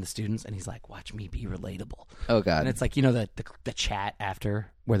talking to the students and he's like, watch me be relatable. Oh God. And it's like, the chat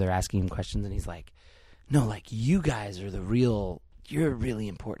after where they're asking him questions and he's like, no, like you guys are you're really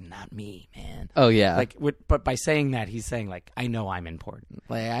important, not me, man. Oh yeah. Like, but by saying that, he's saying like, I know I'm important.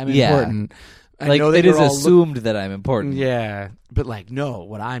 Like I'm Yeah. important. I like know that it is you're all assumed that I'm important. yeah, but like, no,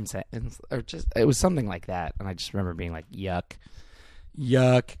 what I'm saying, or just it was something like that, and I just remember being like, yuck,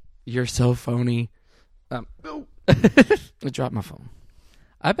 you're so phony. I dropped my phone.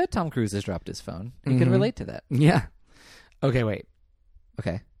 I bet Tom Cruise has dropped his phone. He Mhm. can relate to that. Yeah. Okay, wait.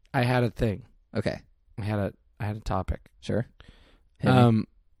 Okay. I had a thing. Okay. I had a topic. Sure. Hit me.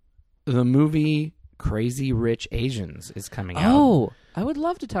 The movie Crazy Rich Asians is coming out. Oh, I would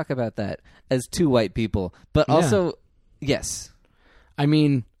love to talk about that as two white people, but Yeah. also, yes. I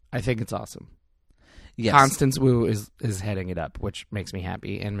mean, I think it's awesome. Yes. Constance Wu is heading it up, which makes me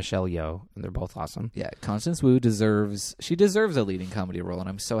happy, and Michelle Yeoh, and they're both awesome. Yeah, Constance Wu deserves a leading comedy role, and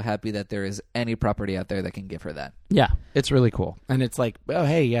I'm so happy that there is any property out there that can give her that. Yeah, it's really cool, and it's like, oh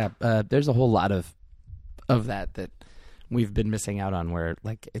hey, yeah, there's a whole lot of that we've been missing out on. Where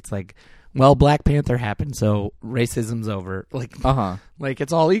like it's like, well, Black Panther happened, so racism's over. Like, like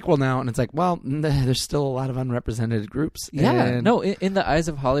it's all equal now, and it's like, well, there's still a lot of unrepresented groups. Yeah, and no, in the eyes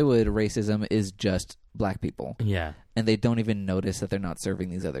of Hollywood, racism is just black people, yeah, and they don't even notice that they're not serving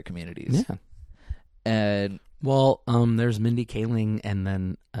these other communities. yeah. And Well, there's Mindy Kaling, and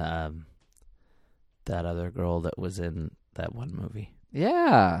then that other girl that was in that one movie.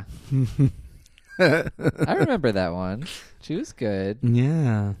 yeah, I remember that one. She was good.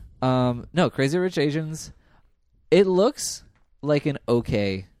 Yeah. No, Crazy Rich Asians. It looks like an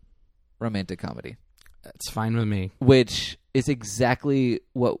okay romantic comedy, That's fine with me. which is exactly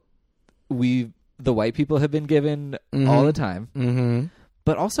what the white people have been given all the time. Mm-hmm.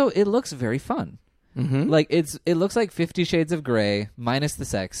 But also, it looks very fun. Mm-hmm. Like it looks like 50 Shades of Grey minus the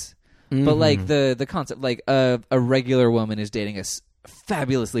sex, but like the concept, like a regular woman is dating a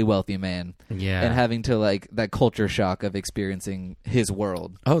fabulously wealthy man, yeah, and having to like that culture shock of experiencing his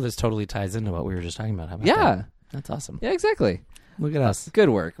world. oh, this totally ties into what we were just talking about. How about Yeah, that? That's awesome. yeah, exactly. Look at us Good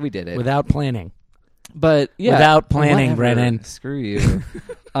work, we did it. without planning. But yeah, Without planning, whatever. Brennan. Screw you.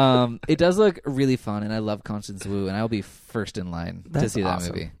 It does look really fun, and I love Constance Wu, and I'll be first in line to That's see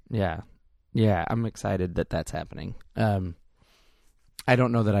awesome. that movie. Yeah, yeah, I'm excited that that's happening. I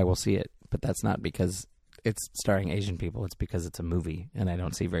don't know that I will see it, but that's not because it's starring Asian people. It's because it's a movie, and I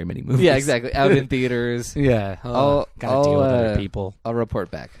don't see very many movies. Yeah, exactly. Out in theaters. Yeah, gotta deal with other people. I'll report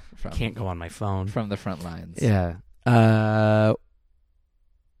back Can't go on my phone. from the front lines. Yeah.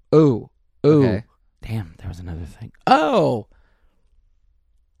 Okay. Damn, there was another thing. Oh.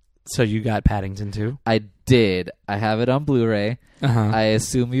 So you got Paddington too? I did. I have it on Blu-ray. Uh-huh. I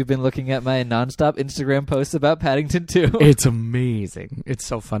assume you've been looking at my nonstop Instagram posts about Paddington 2. It's amazing. It's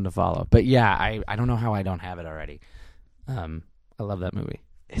so fun to follow. But yeah, I don't know how I don't have it already. I love that movie.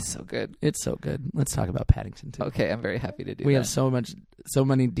 It's so good. It's so good. Let's talk about Paddington 2. Okay, I'm very happy to do We that. have so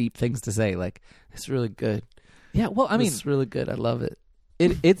many deep things to say. Like, it's really good. Yeah, well, I mean, it's really good. I love it.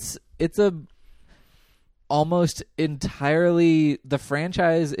 it's a almost entirely, the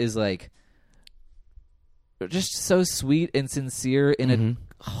franchise is like just so sweet and sincere in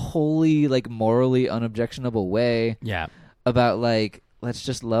a wholly like morally unobjectionable way Yeah. about like let's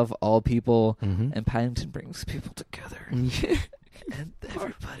just love all people, Mhm. and Paddington brings people together and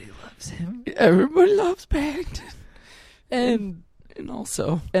everybody loves him, Everybody loves Paddington. and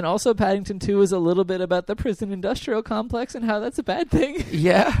also, Paddington 2 is a little bit about the prison industrial complex and how that's a bad thing.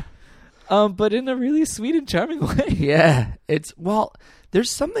 yeah. But in a really sweet and charming way. Yeah,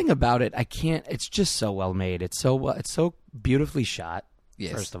 there's something about it. It's just so well made. It's so beautifully shot.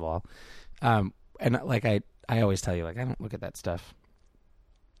 Yes. First of all, and like I always tell you, like I don't look at that stuff.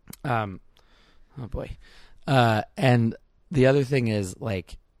 Oh boy, and the other thing is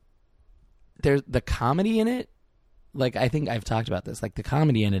like there's the comedy in it. Like I think I've talked about this. Like the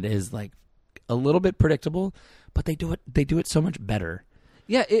comedy in it is like a little bit predictable, but they do it so much better.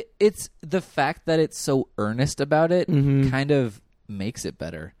 Yeah, it's the fact that it's so earnest about it kind of makes it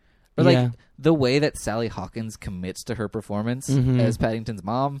better. Or like the way that Sally Hawkins commits to her performance as Paddington's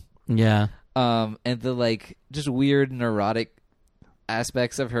mom. Yeah. And the like just weird neurotic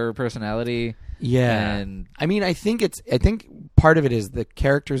aspects of her personality. Yeah. And I mean, I think part of it is the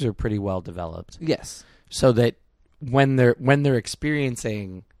characters are pretty well developed. yes. So that when they're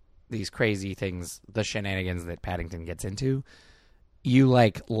experiencing these crazy things, the shenanigans that Paddington gets into, you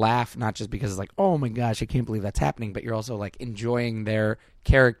like laugh not just because it's like, oh my gosh, I can't believe that's happening, but you're also like enjoying their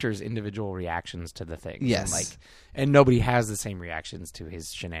characters' individual reactions to the things. Yes. And nobody has the same reactions to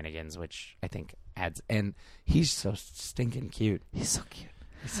his shenanigans, which I think adds. And he's so stinking cute. He's so cute.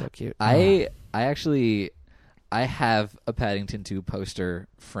 He's so cute. I have a Paddington 2 poster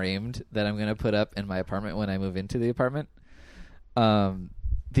framed that I'm going to put up in my apartment when I move into the apartment.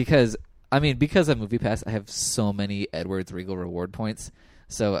 Because of MoviePass, I have so many Edwards Regal reward points.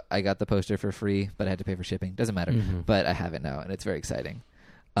 So I got the poster for free, but I had to pay for shipping. Doesn't matter. Mm-hmm. But I have it now, and it's very exciting.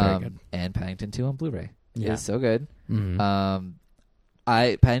 Very good. And Paddington 2 on Blu-ray. Yeah. It's so good. Mm-hmm.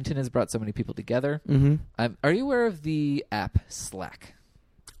 Paddington has brought so many people together. Mm-hmm. Are you aware of the app Slack?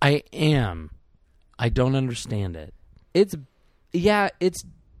 I am. I don't understand it. It's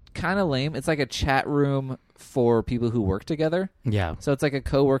kind of lame. It's like a chat room for people who work together. Yeah. So it's like a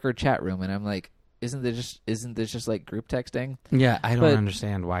coworker chat room, and I'm like, isn't this just like group texting? Yeah, I don't But-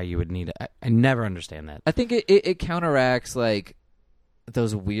 understand why you would need it. I never understand that. I think it counteracts like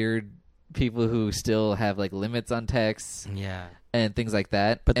those weird people who still have like limits on texts Yeah. and things like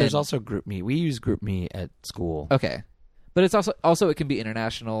that. But there's And- also GroupMe. We use GroupMe at school. okay, but it's also it can be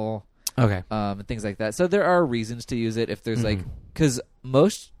international. Okay. And things like that. So there are reasons to use it if there's like, because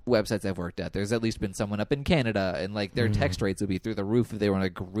most websites I've worked at, there's at least been someone up in Canada, and like their text rates would be through the roof if they were on a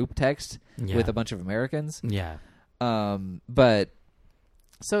group text Yeah. with a bunch of Americans. Yeah. But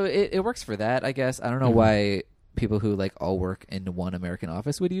so it works for that, I guess. I don't know why people who like all work in one American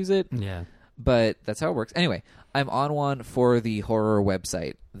office would use it, Yeah. but that's how it works. Anyway, I'm on one for the horror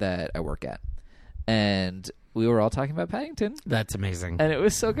website that I work at, and we were all talking about Paddington, That's amazing. and it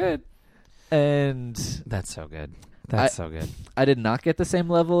was so good. And That's so good. That's so good. I did not get the same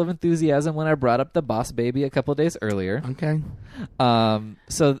level of enthusiasm when I brought up the Boss Baby a couple days earlier. Okay.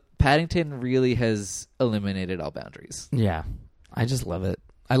 So Paddington really has eliminated all boundaries. Yeah. I just love it.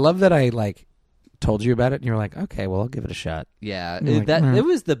 I love that I like told you about it and you're like, okay, well, I'll give it a shot. Yeah, You're like, that "Mm."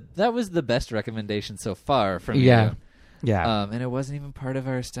 that was the best recommendation so far from Yeah. you. Yeah. And it wasn't even part of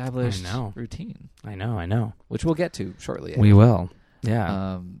our established routine, I know. which we'll get to shortly. We will.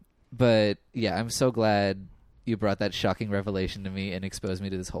 Yeah. But yeah, I'm so glad you brought that shocking revelation to me and exposed me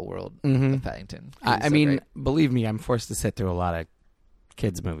to this whole world Mhm. of Paddington. It I was so mean, great. believe me, I'm forced to sit through a lot of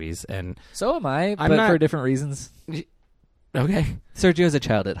kids' movies. And So am I, I'm but not- for different reasons. okay. Sergio's a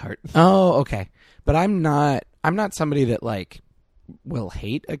child at heart. Oh, okay. But I'm not somebody that like will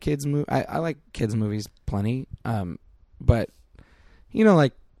hate a kids movie. I like kids movies plenty. But you know,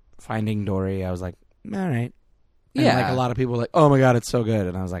 like Finding Dory, I was like, all right. And Yeah. like a lot of people were like, oh my god, it's so good,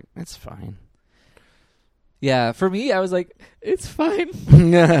 and I was like, it's fine. Yeah, for me, I was like, it's fine.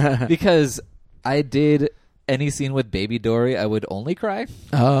 Because I did any scene with Baby Dory, I would only cry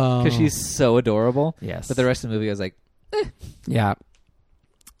Oh, because she's so adorable. yes. But the rest of the movie, I was like, Yeah.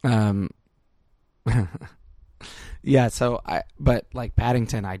 Yeah, but like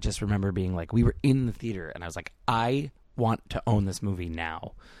Paddington, I just remember being like, we were in the theater and I was like, I want to own this movie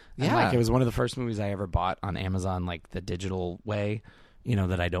now. And Yeah. like, it was one of the first movies I ever bought on Amazon, like the digital way, you know,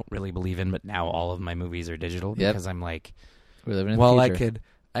 that I don't really believe in, but now all of my movies are digital Yep. because I'm like, we're living in well, the future.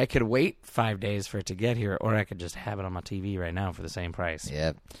 I could wait 5 days for it to get here, or I could just have it on my TV right now for the same price.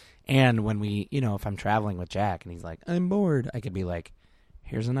 Yep. And when we, you know, if I'm traveling with Jack and he's like, I'm bored, I could be like,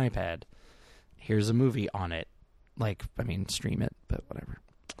 here's an iPad. Here's a movie on it. Like, I mean, stream it, but whatever.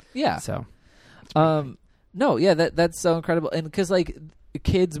 Yeah. So, No, yeah, that's so incredible. And because, like,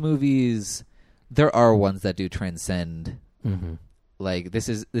 kids' movies, there are ones that do transcend. mm-hmm. Like, this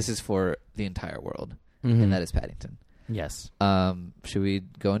is for the entire world, Mm-hmm. and that is Paddington. Yes. Should we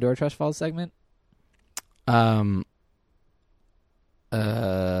go into our Trust Falls segment? Yeah,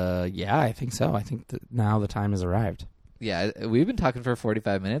 I think so. I think that now the time has arrived. Yeah, we've been talking for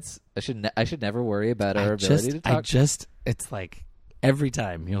 45 minutes. I should never worry about our ability to talk. It's like every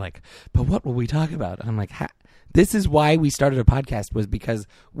time you're like, but what will we talk about? And I'm like, this is why we started a podcast, was because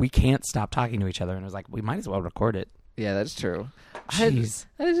we can't stop talking to each other. And I was like, we might as well record it. Yeah, that's true. Jeez.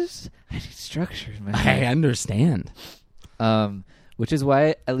 I need structure, man. I understand. Which is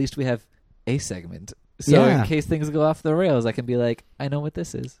why at least we have a segment. So Yeah. in case things go off the rails, I can be like, I know what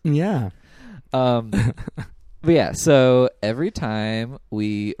this is. Yeah. But yeah, so every time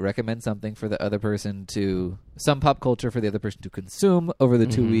we recommend something for the other person to, some pop culture for the other person to consume over the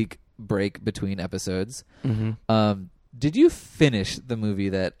 2-week break between episodes. Mm-hmm. Did you finish the movie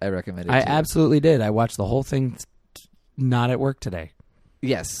that I recommended? I to you? absolutely did. I watched the whole thing not at work today.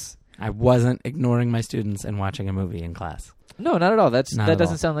 Yes. I wasn't ignoring my students and watching a movie in class. No, not at all. That Not at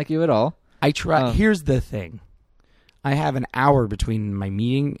doesn't all. sound like you at all. I try. Here's the thing. I have an hour between my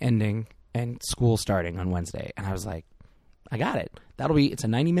meeting ending and school starting on Wednesday. And I was like, I got it. It's a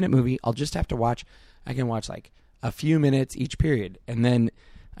 90-minute movie. I'll just have to watch. I can watch like a few minutes each period. And then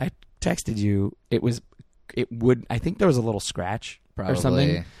I texted you. I think there was a little scratch Probably. or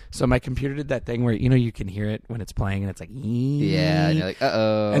something. So my computer did that thing where, you can hear it when it's playing and it's like, Yeah, and you're like,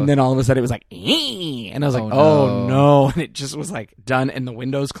 uh-oh. and then all of a sudden it was like, and I was like, Oh, oh no. And it just was like done and the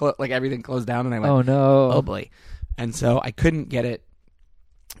windows like everything closed down and I went, oh no. oh boy. And so I couldn't get it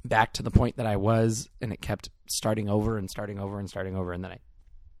back to the point that I was, and it kept starting over and starting over and starting over, and then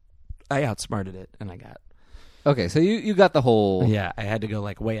I outsmarted it and I got Okay, so you got the whole... Yeah, I had to go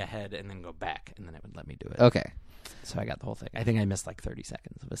like way ahead and then go back, and then it would let me do it. Okay. So I got the whole thing. I think I missed like 30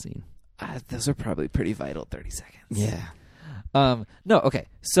 seconds of a scene. Those are probably pretty vital 30 seconds. Yeah. No, okay.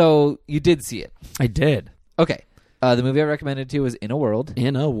 So you did see it. I did. Okay. The movie I recommended to you was In a World,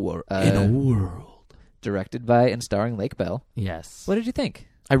 In a world. directed by and starring Lake Bell. Yes. What did you think?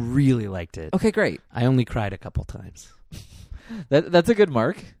 I really liked it. Okay, great. I only cried a couple times. That's a good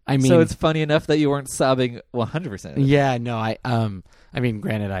mark. I mean, so it's funny enough that you weren't sobbing 100%. Yeah, no, I mean,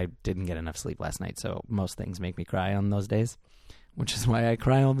 granted, I didn't get enough sleep last night, so most things make me cry on those days, which is why I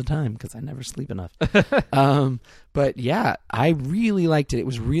cry all the time, because I never sleep enough. But yeah, I really liked it. It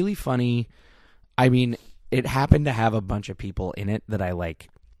was really funny. I mean, it happened to have a bunch of people in it that I like.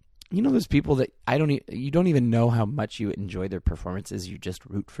 You know, those people that you don't even know how much you enjoy their performances. You just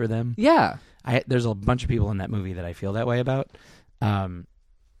root for them. Yeah. There's a bunch of people in that movie that I feel that way about.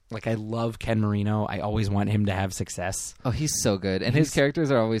 Like, I love Ken Marino. I always want him to have success. Oh, he's so good. And his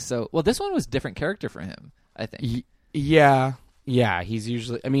characters are always so... Well, this one was a different character for him, I think. Yeah. He's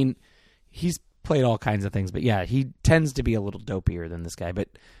usually... I mean, he's played all kinds of things, but yeah, he tends to be a little dopier than this guy, but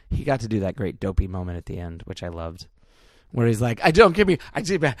he got to do that great dopey moment at the end, which I loved, where he's like, I was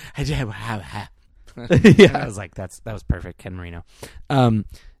like, that was perfect, Ken Marino. And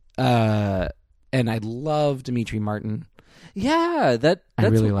I love Demetri Martin. Yeah, that's I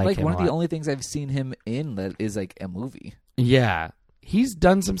really like him one a of the lot. only things I've seen him in that is like a movie. Yeah, he's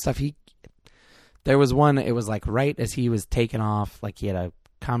done some stuff. There was one, it was like right as he was taken off, like he had a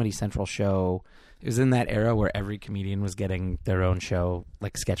Comedy Central show. It was in that era where every comedian was getting their own show,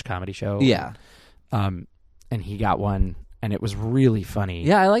 like sketch comedy show. Yeah. And he got one, and it was really funny.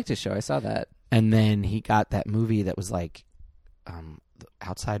 Yeah, I liked his show. I saw that. And then he got that movie that was like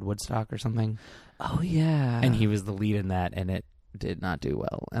Outside Woodstock or something. Oh, yeah. And he was the lead in that, and it did not do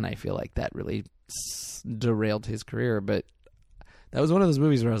well. And I feel like that really derailed his career. But that was one of those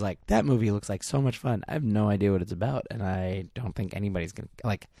movies where I was like, that movie looks like so much fun. I have no idea what it's about, and I don't think anybody's going to,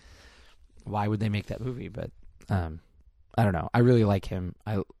 like, why would they make that movie? But I don't know. I really like him.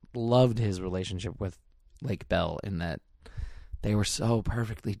 I loved his relationship with Lake Bell in that they were so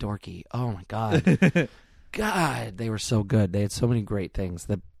perfectly dorky. Oh, my God. God, they were so good. They had so many great things.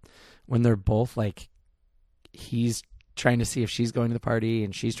 When they're both like, he's trying to see if she's going to the party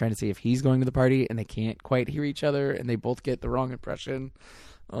and she's trying to see if he's going to the party, and they can't quite hear each other and they both get the wrong impression.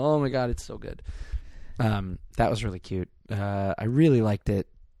 Oh my God, it's so good. That was really cute. I really liked it.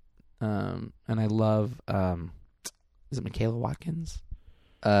 And I love, is it Michaela Watkins?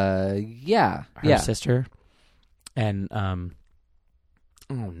 Yeah. Her sister. And, oh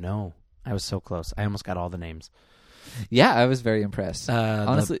no, I was so close. I almost got all the names. Yeah, I was very impressed.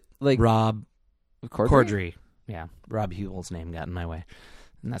 Honestly, like Rob Corddry? Corddry. Yeah, Rob Huebel's name got in my way,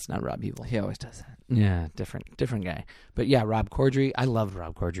 and that's not Rob Huebel. He always does that. Yeah, different guy. But yeah, Rob Corddry. I loved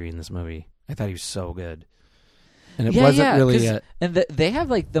Rob Corddry in this movie. I thought he was so good, and it wasn't really and they have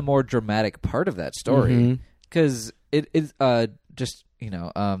like the more dramatic part of that story because it is just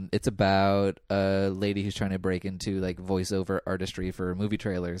it's about a lady who's trying to break into like voiceover artistry for movie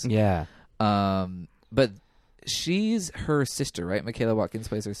trailers. Yeah. But she's her sister, right? Michaela Watkins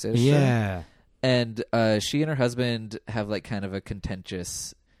plays her sister. Yeah. And she and her husband have like kind of a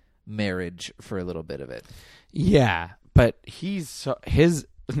contentious marriage for a little bit of it. Yeah, but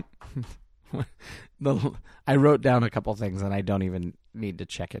I wrote down a couple things, and I don't even need to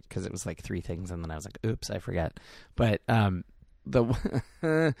check it because it was like 3 things, and then I was like, oops, I forgot. But when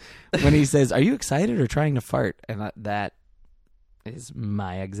he says, "Are you excited or trying to fart?" and that is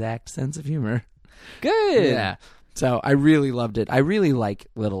my exact sense of humor. Good. Yeah. So I really loved it. I really like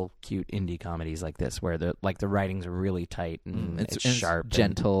little cute indie comedies like this where the writings are really tight and it's sharp, it's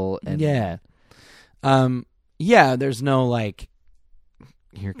gentle, and yeah. Yeah, there's no like,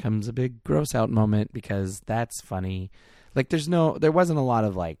 here comes a big gross out moment because that's funny. Like there wasn't a lot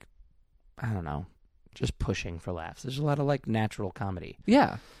of like, I don't know, just pushing for laughs. There's a lot of like natural comedy.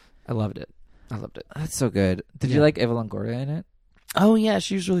 Yeah. I loved it. That's so good. Did you like Eva Longoria in it? Oh yeah,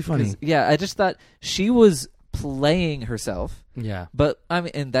 she was really funny. Yeah, I just thought she was playing herself. Yeah. But I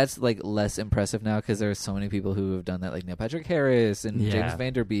mean, and that's like less impressive now because there's so many people who have done that, like Neil Patrick Harris and James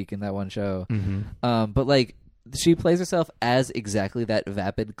Van Der Beek in that one show. Mm-hmm. But like she plays herself as exactly that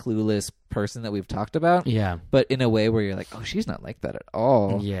vapid, clueless person that we've talked about. Yeah. But in a way where you're like, oh, she's not like that at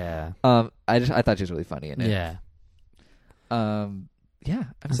all. Yeah. I thought she was really funny in it. Yeah. Yeah. I'm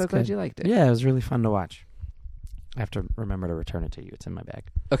That's so glad good. you liked it. Yeah, it was really fun to watch. I have to remember to return it to you. It's in my bag.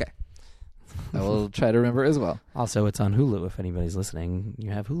 Okay. I will try to remember as well. Also, it's on Hulu. If anybody's listening,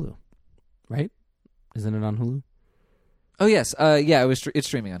 you have Hulu, right? Isn't it on Hulu? Oh yes. Yeah. It's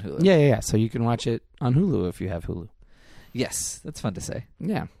streaming on Hulu. Yeah. So you can watch it on Hulu if you have Hulu. Yes. That's fun to say.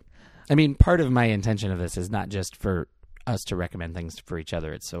 Yeah. I mean, part of my intention of this is not just for us to recommend things for each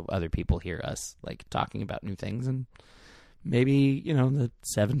other. It's so other people hear us like talking about new things, and maybe the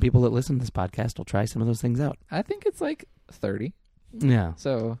 7 people that listen to this podcast will try some of those things out. I think it's like 30. Yeah.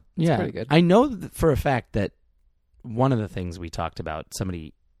 So it's pretty good. I know for a fact that one of the things we talked about,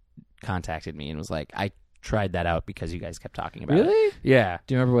 somebody contacted me and was like, I tried that out because you guys kept talking about it. Really? Yeah.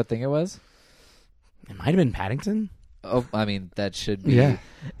 Do you remember what thing it was? It might have been Paddington. Oh, I mean, that should be. Yeah.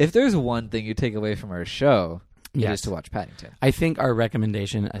 If there's one thing you take away from our show, it is to watch Paddington. I think our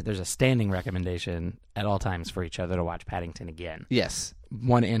recommendation, there's a standing recommendation at all times for each other to watch Paddington again. Yes.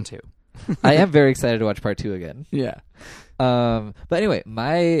 1 and 2. I am very excited to watch part 2 again. Yeah. But anyway,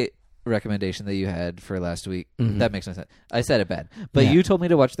 my recommendation that you had for last week, that makes no sense. I said it bad. But you told me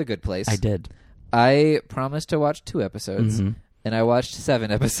to watch The Good Place. I did. I promised to watch 2 episodes, and I watched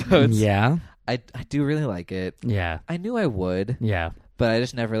 7 episodes. Yeah. I do really like it. Yeah. I knew I would, Yeah. but I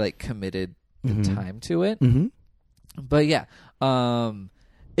just never like committed the time to it. Mm-hmm. But yeah,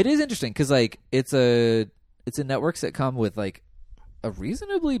 it is interesting because like it's a network sitcom with like a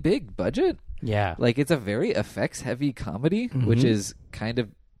reasonably big budget. Yeah. Like it's a very effects heavy comedy, which is kind of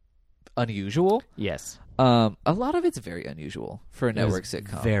unusual. Yes. A lot of it's very unusual for a network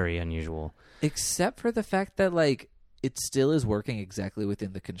sitcom. Very unusual. Except for the fact that like it still is working exactly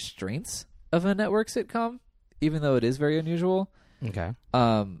within the constraints of a network sitcom, even though it is very unusual. Okay.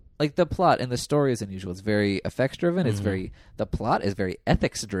 Like the plot and the story is unusual. It's very effects driven. It's the plot is very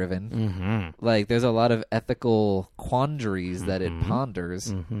ethics driven. Mm-hmm. Like there's a lot of ethical quandaries that it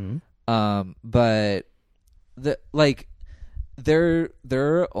ponders. Mm-hmm. But there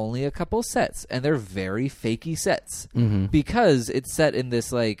are only a couple sets, and they're very fakey sets because it's set in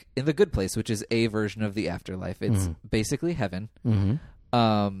this like in The Good Place, which is a version of the afterlife. It's basically heaven.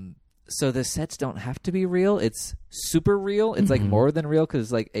 So the sets don't have to be real. It's super real. It's like more than real because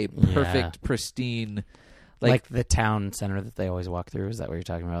it's like a perfect, pristine, like the town center that they always walk through. Is that what you're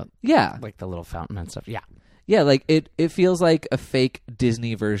talking about? Yeah, Like the little fountain and stuff. Yeah. yeah. Like it feels like a fake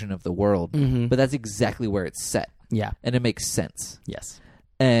Disney version of the world, but that's exactly where it's set. Yeah. And it makes sense. Yes.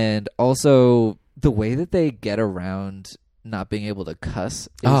 And also the way that they get around not being able to cuss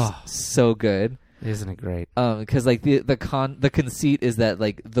is so good. Isn't it great? Because like the conceit is that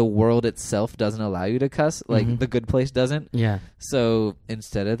like the world itself doesn't allow you to cuss, like The Good Place doesn't. Yeah. So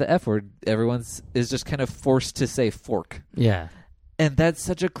instead of the F word, everyone's is just kind of forced to say fork. Yeah. And that's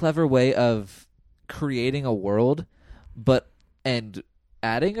such a clever way of creating a world, and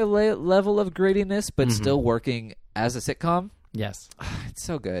adding a level of grittiness, but still working as a sitcom. Yes. It's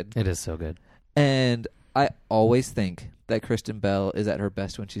so good. It is so good. And I always think that Kristen Bell is at her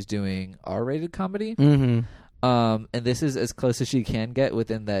best when she's doing R-rated comedy. Mm-hmm. And this is as close as she can get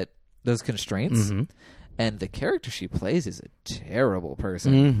within those constraints. And the character she plays is a terrible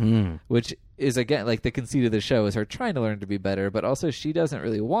person, which is, again, like the conceit of the show is her trying to learn to be better, but also she doesn't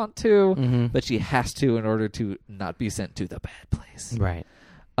really want to, but she has to in order to not be sent to the bad place. Right.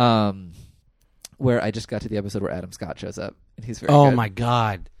 Where I just got to the episode where Adam Scott shows up, and he's very Oh, good. my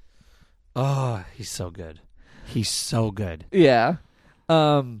God. Oh, he's so good. He's so good. Yeah.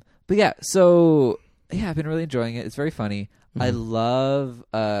 But yeah, so yeah, I've been really enjoying it. It's very funny. I love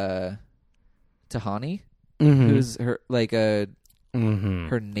Tahani, who's her like her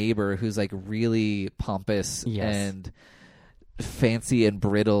neighbor, who's like really pompous and fancy and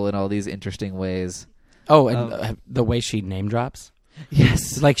brittle in all these interesting ways. Oh, and the way she name drops.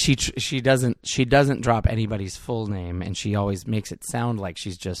 Yes, like she doesn't drop anybody's full name, and she always makes it sound like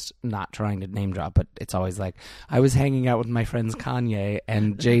she's just not trying to name drop, but it's always like, I was hanging out with my friends Kanye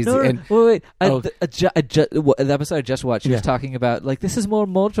and Jay-Z. Wait. The episode I just watched, she was talking about like this is more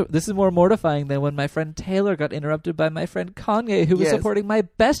mortifying than when my friend Taylor got interrupted by my friend Kanye, who was supporting my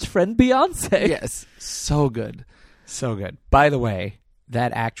best friend Beyonce. Yes, so good, so good. By the way,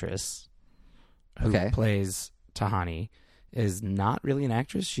 that actress who plays Tahani is not really an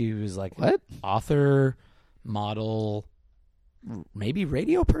actress. She was like an author, model, maybe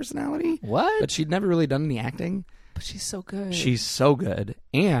radio personality. What? But she'd never really done any acting. But she's so good. She's so good.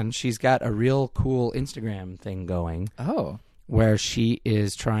 And she's got a real cool Instagram thing going Oh. where she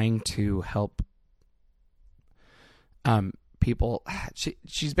is trying to help people.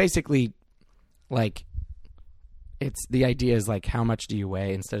 She's basically like, it's the idea is like, how much do you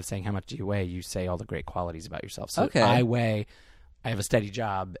weigh? Instead of saying how much do you weigh, you say all the great qualities about yourself. So Okay. I have a steady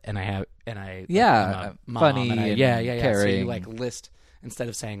job, and I'm a mom, funny and and yeah. So you caring. like list instead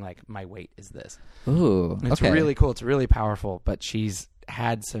of saying like my weight is this. Ooh. And it's okay. really cool. It's really powerful. But she's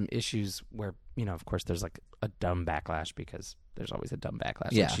had some issues where, of course, there's like a dumb backlash because there's always a dumb backlash.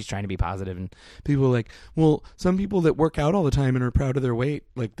 Yeah. Like she's trying to be positive, and people are like, well, some people that work out all the time and are proud of their weight,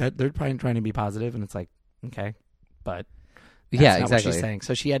 like that, they're probably trying to be positive, and it's like, okay, but that's Yeah, not exactly. what she's saying.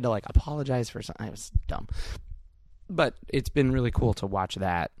 So she had to like apologize for something. It was dumb. But it's been really cool to watch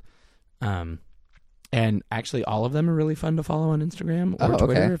that. And actually, all of them are really fun to follow on Instagram or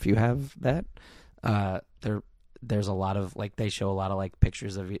Twitter okay. if you have that. There's a lot of like, they show a lot of like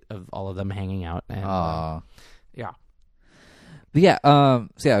pictures of all of them hanging out. And, yeah. But yeah, so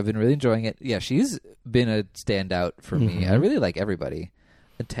yeah, I've been really enjoying it. Yeah, she's been a standout for me. I really like everybody.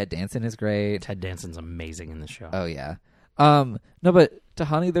 And Ted Danson is great. Ted Danson's amazing in the show. Oh yeah. No, but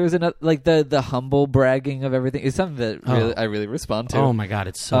Tahani, there's another like the humble bragging of everything is something that really, I really respond to. Oh my god,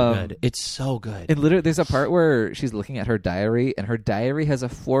 it's so good. It's so good. And literally, there's a part where she's looking at her diary, and her diary has a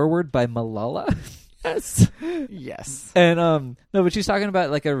foreword by Malala. Yes. Yes. And no, but she's talking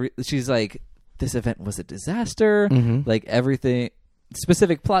about like she's like, this event was a disaster, like everything,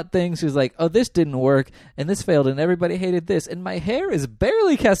 specific plot things. She was like, oh, this didn't work, and this failed, and everybody hated this, and my hair is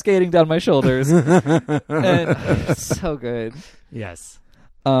barely cascading down my shoulders. And it's so good. Yes.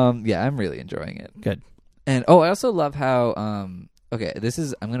 Yeah, I'm really enjoying it. Good. And I also love how okay,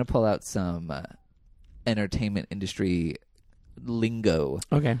 I'm gonna pull out some entertainment industry lingo.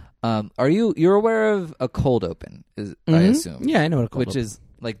 Okay. You're aware of a cold open, I assume. Yeah, I know what a cold which open is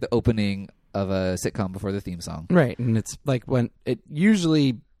like the opening of a sitcom before the theme song. Right, and it's like when it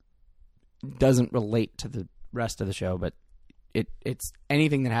usually doesn't relate to the rest of the show, but it's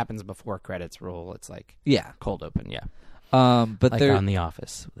anything that happens before credits roll. It's like Yeah. cold open, yeah. But Like there, on The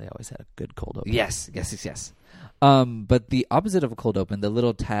Office, they always had a good cold open. yes. But the opposite of a cold open, the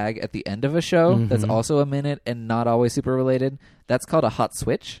little tag at the end of a show that's also a minute and not always super related, that's called a hot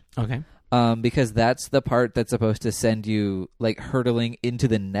switch. Okay. Because that's the part that's supposed to send you like hurtling into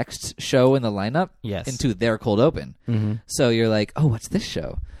the next show in the lineup, Yes. into their cold open. So you're like, oh, what's this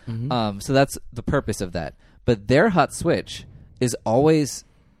show? So that's the purpose of that. But their hot switch is always,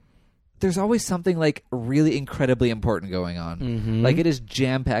 there's always something like really incredibly important going on. Like it is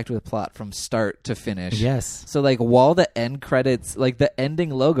jam packed with plot from start to finish. Yes. So like while the end credits, like the ending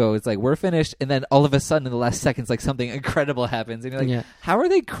logo, it's like we're finished, and then all of a sudden in the last seconds, like something incredible happens, and you're like, Yeah. how are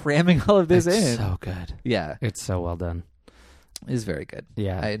they cramming all of this It's in? so good. Yeah, It's so well done. it's very good.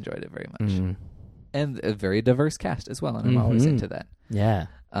 Yeah. I enjoyed it very much, Mhm. and a very diverse cast as well, and I'm always into that. Yeah.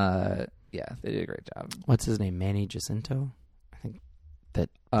 Yeah, they did a great job. What's his name? Manny Jacinto? I think that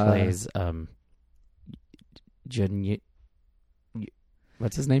Uh, plays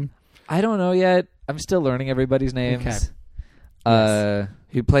what's his name? I don't know yet. I'm still learning everybody's names. Okay.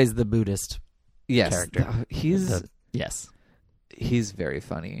 Who plays the Buddhist Yes, character? Yes. he's very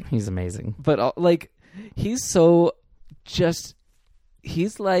funny. He's amazing. But like he's so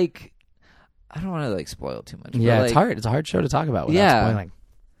he's like, I don't want to like spoil too much. Yeah, but, it's like, hard. It's a hard show to talk about without Yeah. spoiling.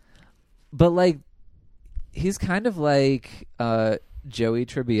 But like he's kind of like Joey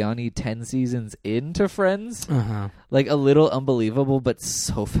Tribbiani 10 seasons into Friends. Uh-huh. Like a little unbelievable, but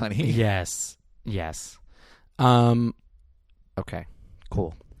so funny. Yes. Yes. Okay.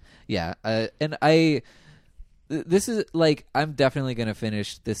 Cool. Yeah. And this is like, I'm definitely going to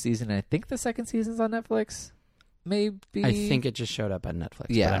finish this season. I think the second season's on Netflix. Maybe. I think it just showed up on Netflix,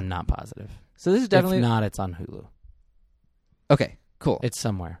 Yeah. but I'm not positive. So this is definitely. If not, it's on Hulu. Okay, cool. It's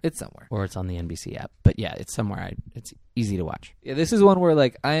somewhere. It's somewhere. Or it's on the NBC app. But yeah, it's somewhere. It's easy to watch. Yeah, this is one where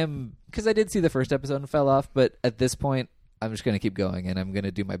like I am, because I did see the first episode and fell off, but at this point I'm just going to keep going, and I'm going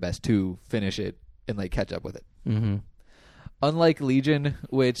to do my best to finish it and like catch up with it. Mm-hmm. Unlike Legion,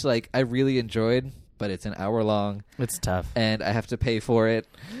 which like I really enjoyed, but it's an hour long It's tough. and I have to pay for it.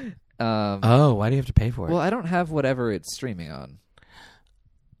 Why do you have to pay for it? Well, I don't have whatever it's streaming on.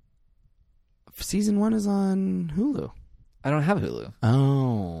 Season 1 is on Hulu. I don't have Hulu.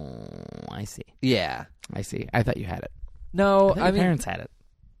 Oh, I see. Yeah. I see. I thought you had it. No, I mean, parents had it.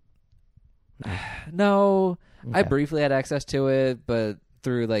 No. I Okay. briefly had access to it, but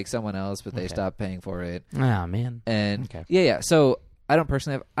through like someone else, but they Okay. stopped paying for it. Oh, man. And Okay. yeah. So I don't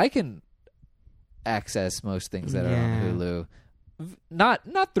personally have. I can access most things that are on Yeah. Hulu, not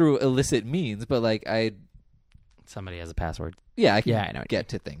through illicit means, but like Somebody has a password. I can Yeah, I know. get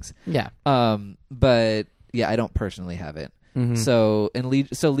to things. Yeah. But yeah, I don't personally have it. Mm-hmm. So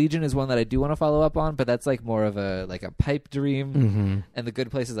Legion is one that I do want to follow up on, but that's like more of a pipe dream. Mm-hmm. And The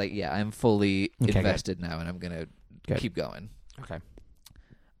Good Place is like, I'm fully Okay, invested now, and I'm gonna keep going. Okay.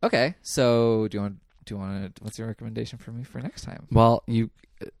 Okay, so do you want to? What's your recommendation for me for next time? Well,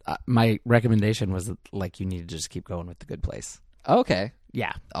 my recommendation was like you need to just keep going with The Good Place. Okay,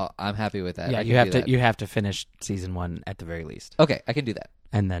 Yeah. I'm happy with that. Yeah, I you can have do to that. you have to finish season 1 at the very least. Okay, I can do that.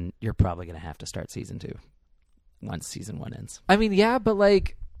 And then you're probably going to have to start season 2 once season 1 ends. I mean, yeah, but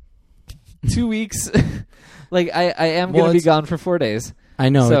like 2 weeks. Like I am Well, going to be it's- gone for 4 days. I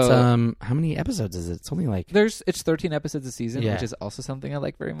know. So- It's how many episodes is it? It's only like It's 13 episodes a season, Yeah. which is also something I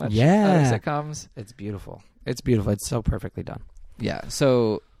like very much. Yeah. Out of sitcoms. it's beautiful. It's beautiful. It's so perfectly done. Yeah.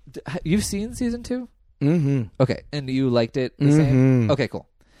 So you've seen season 2? Mm-hmm. Okay, and you liked it the same? Okay, cool.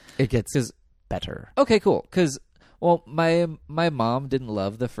 It gets 'Cause- better. Okay, cool. Because my mom didn't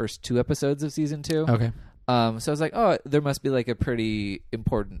love the first 2 episodes of season 2. Okay. So I was like, oh, there must be like a pretty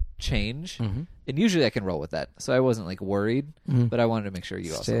important change. Mm-hmm. And usually I can roll with that. So I wasn't like worried, but I wanted to make sure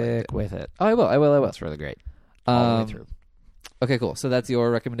you also liked it. Stick with it. Oh, I will. That's really great. All the way through. Okay, cool. So that's your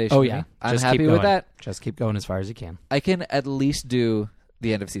recommendation. Oh to yeah, me? I'm Just happy keep with going. that. Just keep going as far as you can. I can at least do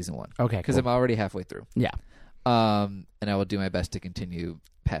the end of season 1. Okay, Because cool. I'm already halfway through. Yeah. And I will do my best to continue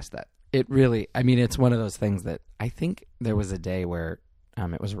past that. It really, I mean, it's one of those things that I think there was a day where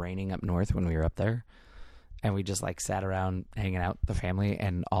it was raining up north when we were up there, and we just like sat around hanging out with the family,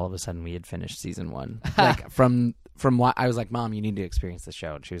 and all of a sudden we had finished season 1. Like from what I was like, Mom, you need to experience the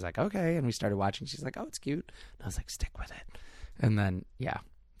show, and she was like, okay, and we started watching. She's like, oh, it's cute, and I was like, stick with it, and then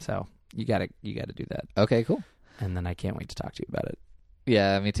so you gotta do that, Okay, cool. and then I can't wait to talk to you about it.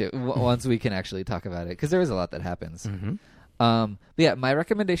 Yeah, me too. Once we can actually talk about it, because there is a lot that happens. Mm-hmm. But yeah, my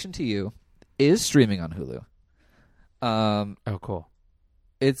recommendation to you is streaming on Hulu. Oh, cool.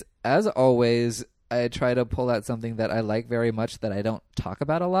 It's, as always, I try to pull out something that I like very much that I don't talk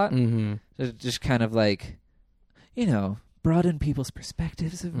about a lot. Mm-hmm. Just kind of like, broaden people's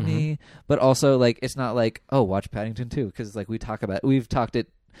perspectives of me. But also, like, it's not like, oh, watch Paddington 2, because like we've talked it.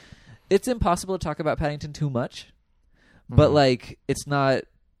 It's impossible to talk about Paddington too much, but like it's not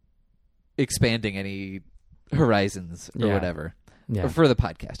expanding any horizons or Yeah. whatever. Yeah. Or for the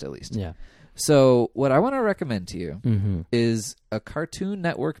podcast, at least. Yeah. So what I want to recommend to you Mm-hmm. is a Cartoon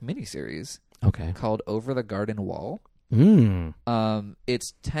Network miniseries Okay. called Over the Garden Wall. Mm.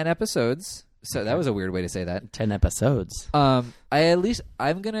 It's 10 episodes. So that was a weird way to say that. 10 episodes. I'm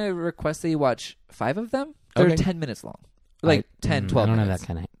gonna request that you watch 5 of them. They're Okay. 10 minutes long, like 10, 12 I don't minutes. have that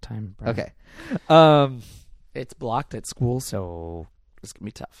kind of time, bro. Okay. It's blocked at school, so it's going to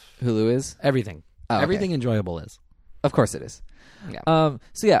be tough. Hulu is. Everything. Oh, okay. Everything enjoyable is. Of course it is. Yeah.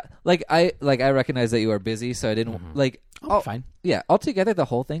 So yeah, I recognize that you are busy, so I didn't like. I'll be fine. Yeah. Altogether, the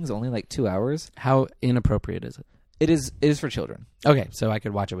whole thing's only like 2 hours. How inappropriate is it? It is for children. Okay, so I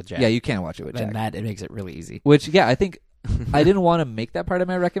could watch it with Jack. Yeah, you can watch it with Jack. And that, it makes it really easy. Which, yeah, I think I didn't want to make that part of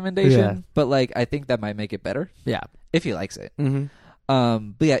my recommendation, Yeah. but like I think that might make it better Yeah. if he likes it. Mm-hmm.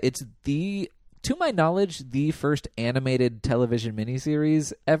 But yeah, it's to my knowledge, the first animated television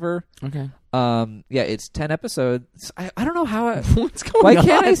miniseries ever. Okay. Yeah, it's 10 episodes. I don't know how. What's going Why on?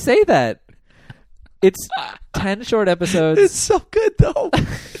 can't I say that? It's 10 short episodes. It's so good, though.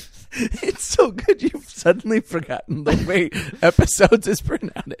 It's so good. You've suddenly forgotten the way episodes is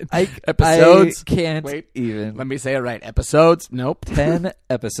pronounced. Episodes. I can't Wait. even. Let me say it right. Episodes. Nope. 10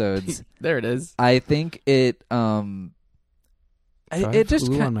 episodes. There it is. I think it. Do I It have just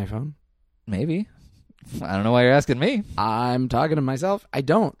Hulu on my phone. maybe. I don't know why you're asking me. I'm talking to myself. I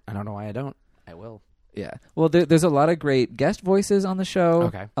don't know why I don't. I will. Yeah. Well, there's a lot of great guest voices on the show.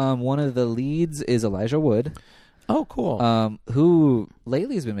 Okay. One of the leads is Elijah Wood, Oh, cool. who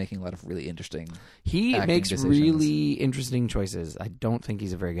lately has been making a lot of really interesting. He acting makes decisions. really interesting choices. I don't think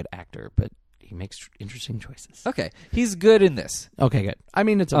he's a very good actor, but he makes interesting choices. Okay, he's good in this. Okay, good. I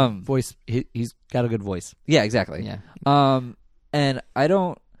mean, it's a Um, voice. He's got a good voice. Yeah, exactly. Yeah. And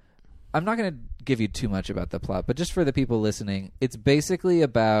I'm not going to give you too much about the plot, but just for the people listening, it's basically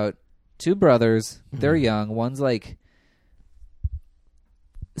about 2 brothers. They're young. One's like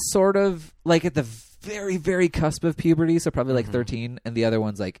sort of like at the very, very cusp of puberty, so probably like 13, and the other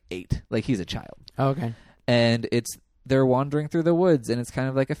one's like 8. Like he's a child. Oh, okay. And they're wandering through the woods, and it's kind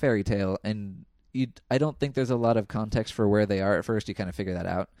of like a fairy tale, and I don't think there's a lot of context for where they are at first. You kind of figure that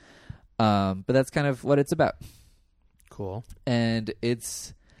out. But that's kind of what it's about. Cool. And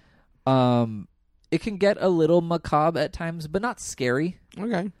it's it can get a little macabre at times, but not scary.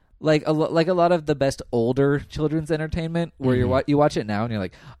 Okay. like a lot of the best older children's entertainment where you watch it now and you're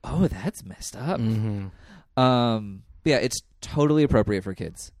like, oh, that's messed up. Yeah, it's totally appropriate for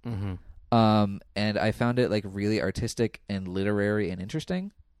kids. And I found it like really artistic and literary and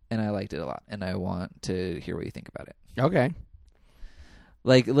interesting, and I liked it a lot, and I want to hear what you think about it. Okay.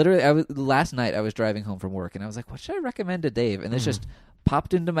 Like literally, last night I was driving home from work, and I was like, what should I recommend to Dave? And this just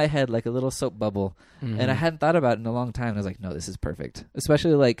popped into my head like a little soap bubble, and I hadn't thought about it in a long time. And I was like, no, this is perfect,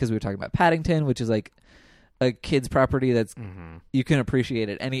 especially like because we were talking about Paddington, which is like a kid's property that's you can appreciate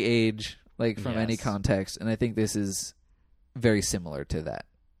at any age, like from any context, and I think this is very similar to that.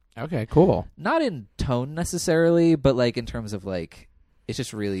 Okay, cool. Not in tone necessarily, but like in terms of like it's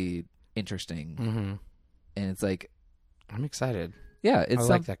just really interesting, and it's like I'm excited. Yeah, it's I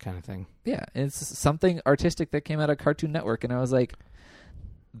like that kind of thing. Yeah, it's something artistic that came out of Cartoon Network, and I was like,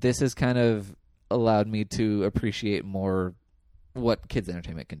 this has kind of allowed me to appreciate more what kids'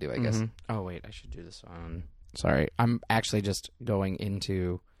 entertainment can do, I guess. Oh, wait, I should do this on... Sorry, I'm actually just going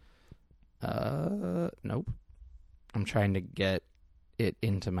into... Nope. I'm trying to get it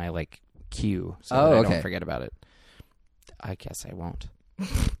into my, like, queue so that I don't forget about it. I guess I won't.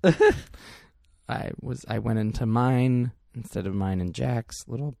 I went into mine... instead of mine and Jack's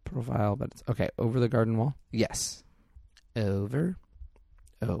little profile, but it's okay. Over the Garden Wall? Yes. Over.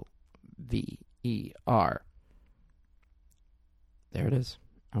 O-V-E-R. There it is.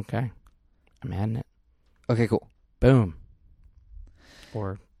 Okay. I'm adding it. Okay, cool. Boom.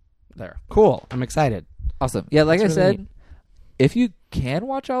 Or there. Cool. I'm excited. Awesome. Yeah, like That's I really said, neat. if you can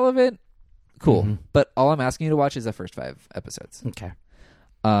watch all of it, cool. But all I'm asking you to watch is the first 5 episodes. Okay.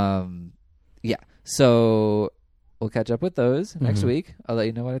 Yeah. So... we'll catch up with those next week. I'll let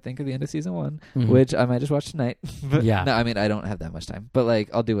you know what I think of the end of season 1, which I might just watch tonight. But yeah. No, I mean, I don't have that much time. But, like,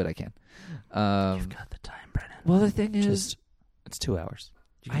 I'll do what I can. You've got the time, Brennan. Well, the thing is... it's 2 hours.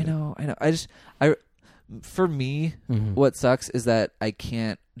 I know. For me, what sucks is that I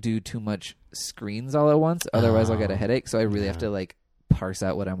can't do too much screens all at once. Otherwise, I'll get a headache. So I really have to, like, parse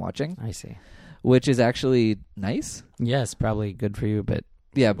out what I'm watching. I see. Which is actually nice. Yes, probably good for you, but...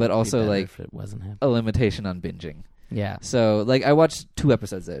 yeah, but also, like, if it wasn't happening. a limitation on binging. Yeah. So, like, I watched 2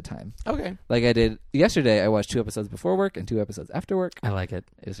 episodes at a time. Okay. Like I did yesterday, I watched 2 episodes before work and 2 episodes after work. I like it.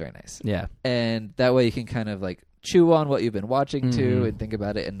 It was very nice. Yeah. And that way you can kind of, like, chew on what you've been watching, too, and think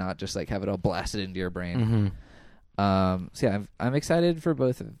about it and not just, like, have it all blasted into your brain. So, yeah, I'm excited for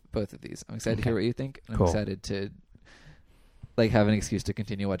both of these. I'm excited to hear what you think. And I'm excited to, like, have an excuse to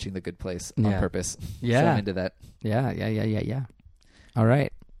continue watching The Good Place on purpose. Yeah. So I'm into that. Yeah. All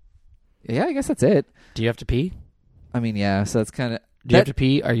right. Yeah, I guess that's it. Do you have to pee? I mean, yeah, so that's kind of... Do you have to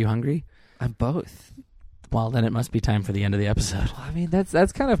pee? Are you hungry? I'm both. Well, then it must be time for the end of the episode. Well, I mean,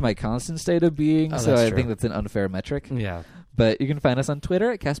 that's kind of my constant state of being, so I think that's an unfair metric. Yeah. But you can find us on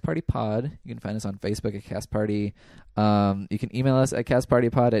Twitter at CastPartyPod. You can find us on Facebook at CastParty. You can email us at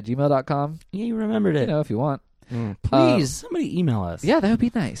castpartypod@gmail.com. Yeah, you remembered it. You know, if you want. Please, somebody email us. Yeah, that would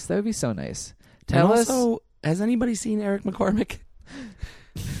be nice. That would be so nice. Tell us. Also, has anybody seen Eric McCormick?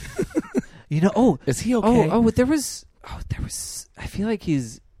 You know, is he okay? There was, I feel like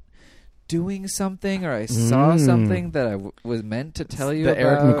he's doing something, or I saw something that I was meant to tell you the about.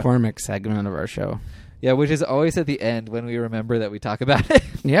 Eric McCormick segment of our show. Yeah, which is always at the end when we remember that we talk about it.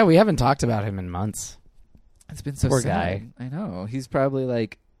 Yeah, we haven't talked about him in months. It's been so Poor sad. Guy. I know. He's probably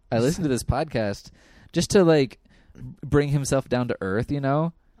like, I listened to this podcast just to like bring himself down to earth, you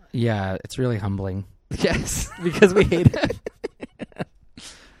know? Yeah, it's really humbling. Yes, because we hate him.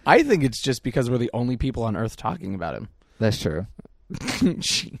 I think it's just because we're the only people on earth talking about him. That's true.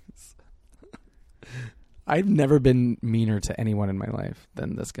 Jeez. I've never been meaner to anyone in my life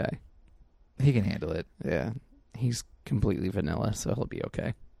than this guy. He can handle it. Yeah. He's completely vanilla, so he'll be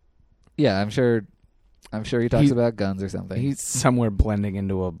okay. Yeah, I'm sure he talks about guns or something. He's somewhere blending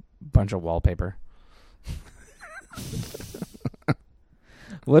into a bunch of wallpaper.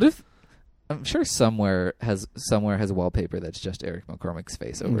 What if... I'm sure somewhere has wallpaper that's just Eric McCormick's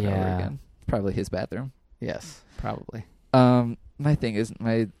face over and over again. Probably his bathroom. Yes, probably. My thing is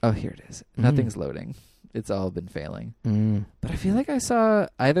here it is. Nothing's loading. It's all been failing. But I feel like I saw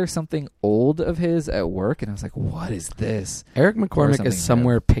either something old of his at work, and I was like, "What is this?" Eric McCormick is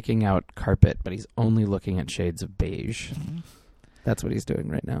somewhere picking out carpet, but he's only looking at shades of beige. That's what he's doing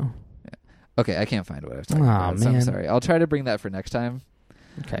right now. Yeah. Okay, I can't find what I was talking about. So I'm sorry. I'll try to bring that for next time.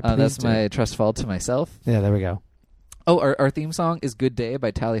 Okay, that's my trust fall to myself. Yeah, there we go. Oh, our theme song is Good Day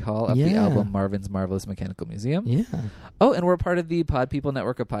by Tally Hall of the album Marvin's Marvelous Mechanical Museum. Yeah. Oh, and we're part of the Pod People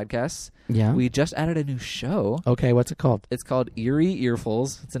network of podcasts. Yeah. We just added a new show. Okay, what's it called? It's called Eerie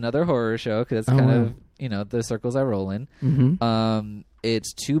Earfuls. It's another horror show because it's kind of the circles I roll in. Mm-hmm.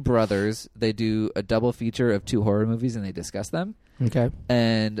 It's two brothers. They do a double feature of two horror movies, and they discuss them. Okay.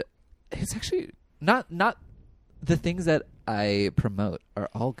 And it's actually not the things that I promote are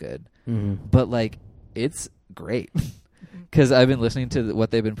all good, but like it's great because I've been listening to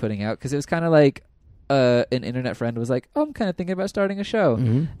what they've been putting out because it was kind of like an internet friend was like, oh, I'm kind of thinking about starting a show.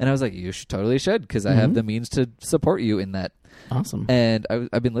 And I was like, you totally should because I have the means to support you in that. Awesome. And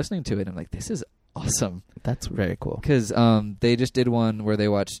I've been listening to it and I'm like, this is awesome. That's very cool. Because they just did one where they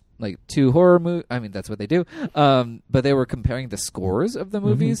watched like two horror movies. I mean, that's what they do. But they were comparing the scores of the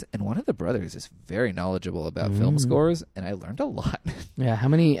movies, and one of the brothers is very knowledgeable about film scores, and I learned a lot. Yeah. How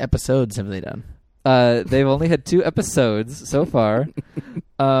many episodes have they done? They've only had 2 episodes so far.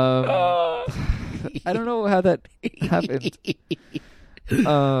 I don't know how that happened.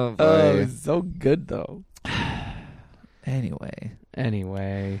 Oh, boy. It's so good though.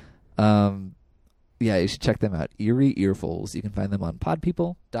 Anyway. Yeah, you should check them out. Eerie Earfuls. You can find them on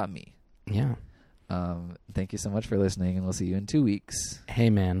podpeople.me. Yeah. Thank you so much for listening, and we'll see you in 2 weeks. Hey,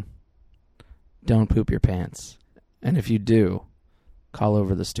 man. Don't poop your pants. And if you do, call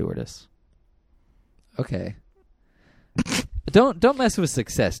over the stewardess. Okay. Don't mess with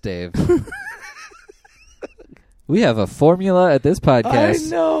success, Dave. We have a formula at this podcast. I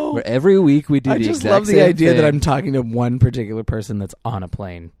know. Where every week we do the exact same thing. I just love the idea that I'm talking to one particular person that's on a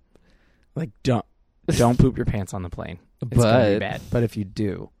plane. Like, don't poop your pants on the plane. It's going to be bad. But if you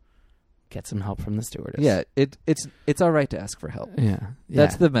do, get some help from the stewardess. Yeah, it's all right to ask for help. Yeah.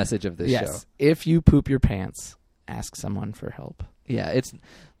 That's the message of this show. If you poop your pants, ask someone for help. Yeah, it's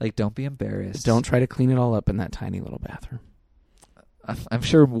like, don't be embarrassed. Don't try to clean it all up in that tiny little bathroom. I'm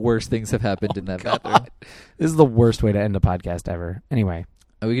sure worse things have happened in that bathroom. This is the worst way to end a podcast ever. Anyway.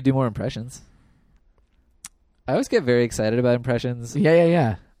 We could do more impressions. I always get very excited about impressions.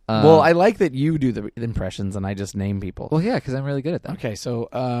 Yeah. Well, I like that you do the impressions and I just name people. Well, yeah, because I'm really good at that. Okay,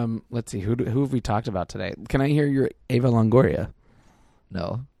 so let's see. Who have we talked about today? Can I hear your Ava Longoria?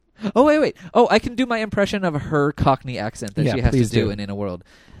 No. Oh, wait. Oh, I can do my impression of her Cockney accent that she has to do in a World.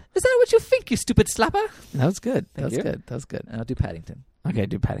 Is that what you think, you stupid slapper? That was good. That was good. And I'll do Paddington. Okay,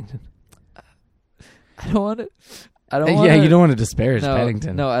 do Paddington. I don't want to. Yeah, you don't want to disparage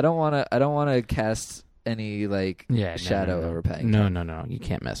Paddington. No, I don't want to cast any shadow over Paddington. No. You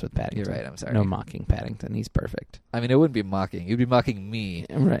can't mess with Paddington. You're right. I'm sorry. No mocking Paddington. He's perfect. I mean, it wouldn't be mocking. You'd be mocking me.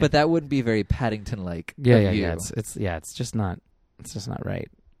 Right. But that wouldn't be very Paddington-like. Yeah. It's just not right.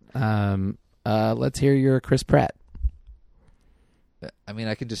 Let's hear your Chris Pratt. I mean,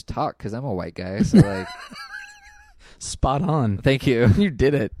 I can just talk because I'm a white guy. So spot on. Thank you. You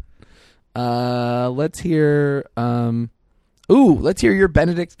did it. Let's hear. Let's hear your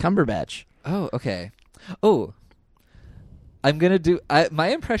Benedict Cumberbatch. Oh, okay. Oh, I'm gonna do. My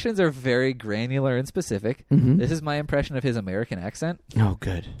impressions are very granular and specific. Mm-hmm. This is my impression of his American accent. Oh,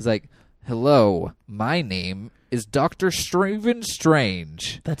 good. It's like, "Hello, my name is Dr. Stephen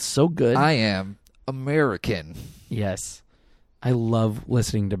Strange. That's so good. I am American." Yes. I love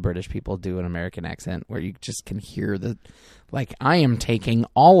listening to British people do an American accent where you just can hear I am taking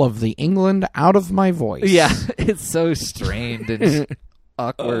all of the England out of my voice. Yeah, it's so strained and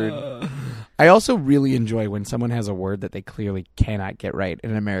awkward. I also really enjoy when someone has a word that they clearly cannot get right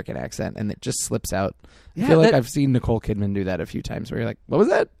in an American accent and it just slips out. Yeah, I feel like I've seen Nicole Kidman do that a few times where you're like, what was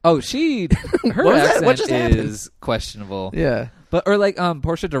that? Oh, her accent is happened? questionable. Yeah. But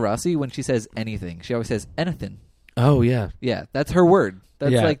Portia de Rossi, when she says anything, she always says anything. Oh, yeah. Yeah, that's her word.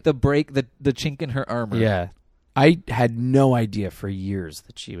 That's Yeah. like the break, the chink in her armor. Yeah. I had no idea for years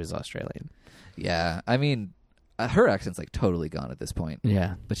that she was Australian. Yeah, I mean, her accent's totally gone at this point.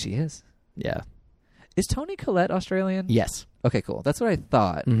 Yeah. But she is. Yeah. Is Toni Collette Australian? Yes. Okay, cool. That's what I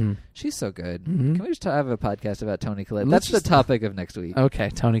thought. Mm-hmm. She's so good. Mm-hmm. Can we just have a podcast about Toni Collette? Let's That's the topic of next week. Okay,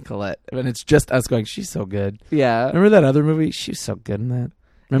 Toni Collette. And it's just us going, she's so good. Yeah. Remember that other movie? She was so good in that.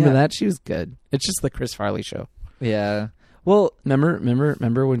 Remember Yeah. that? She was good. It's just the Chris Farley show. Yeah. Well,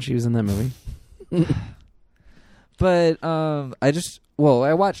 Remember when she was in that movie? but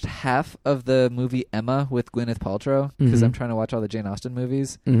I watched half of the movie Emma with Gwyneth Paltrow because Mhm. I'm trying to watch all the Jane Austen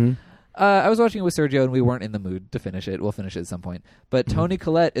movies. Mm-hmm. I was watching it with Sergio, and we weren't in the mood to finish it. We'll finish it at some point. But Mhm. Toni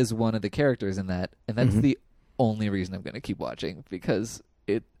Collette is one of the characters in that, and that's Mhm. the only reason I'm going to keep watching because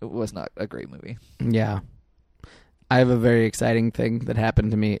it was not a great movie. Yeah. I have a very exciting thing that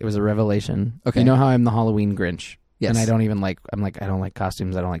happened to me. It was a revelation. Okay. You know how I'm the Halloween Grinch? Yes. And I don't even I don't like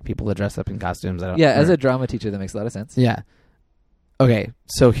costumes. I don't like people that dress up in costumes. Yeah, as a drama teacher, that makes a lot of sense. Yeah. Okay,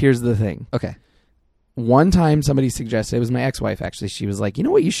 so here's the thing. Okay. One time somebody suggested, it was my ex-wife actually, she was like, you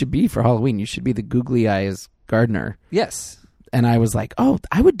know what you should be for Halloween? You should be the googly eyes gardener. Yes. And I was like, oh,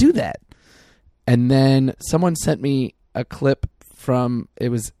 I would do that. And then someone sent me a clip from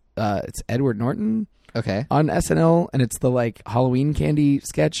it's Edward Norton Okay. on SNL, and it's the like Halloween candy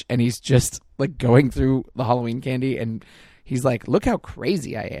sketch, and he's just like going through the Halloween candy, and he's like, "Look how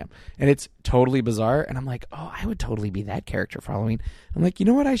crazy I am," and it's totally bizarre. And I'm like, "Oh, I would totally be that character for Halloween." I'm like, you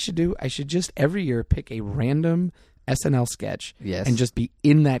know what I should do? I should just every year pick a random SNL sketch, Yes. and just be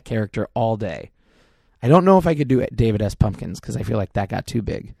in that character all day. I don't know if I could do it David S. Pumpkins because I feel like that got too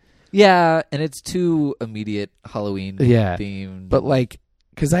big. Yeah, and it's too immediate Halloween Yeah. themed. But like,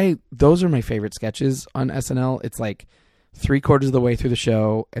 because those are my favorite sketches on SNL. It's like 3/4 of the way through the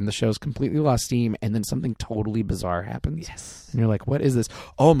show, and the show's completely lost steam, and then something totally bizarre happens. yes. And you're like, what is this?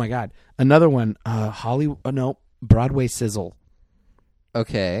 Oh my God. Another one, Broadway Sizzle.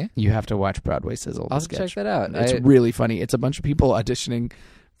 Okay. You have to watch Broadway Sizzle. the I'll sketch. check that out. It's really funny. It's a bunch of people auditioning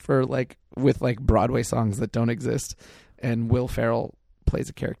for with Broadway songs that don't exist. And Will Ferrell plays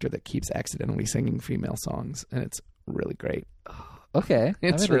a character that keeps accidentally singing female songs. And it's really great. Okay. It's I'm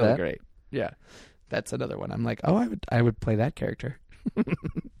into really that. great. Yeah. That's another one. I'm like, oh, I would play that character.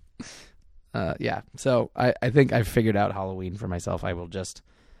 Yeah. So I think I've figured out Halloween for myself. I will just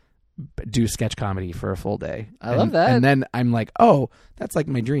do sketch comedy for a full day. I love that. And then I'm like, oh, that's like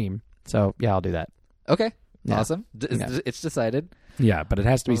my dream. So yeah, I'll do that. Okay. Yeah. Awesome. It's decided. Yeah, but it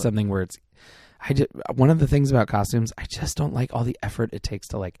has to be Well, something where it's. One of the things about costumes, I just don't like all the effort it takes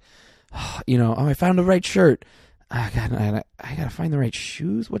to I found the right shirt. I gotta find the right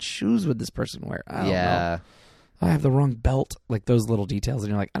shoes. What shoes would this person wear? I don't know. I have the wrong belt. Like those little details, and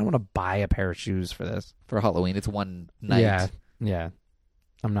you're like, I don't want to buy a pair of shoes for this. For Halloween, it's one night. Yeah.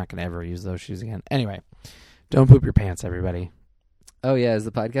 I'm not gonna ever use those shoes again. Anyway, don't poop your pants, everybody. Oh, yeah. Is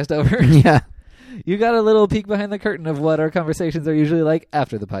the podcast over? Yeah, You got a little peek behind the curtain of what our conversations are usually like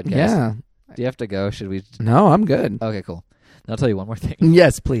after the podcast. yeah. Do you have to go? Should we? No, I'm good. Okay, cool. I'll tell you one more thing.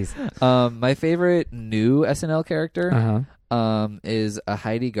 Yes, please. My favorite new SNL character Uh-huh. is a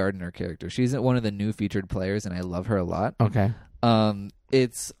Heidi Gardner character. She's one of the new featured players, and I love her a lot. Okay.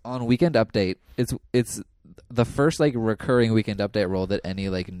 It's on Weekend Update. It's the first recurring Weekend Update role that any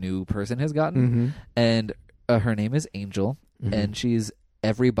new person has gotten, Mm-hmm. and her name is Angel, Mhm. and she's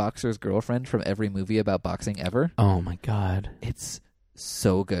every boxer's girlfriend from every movie about boxing ever. Oh my God, It's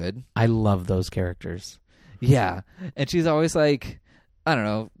so good. I love those characters. Yeah, and she's always like, I don't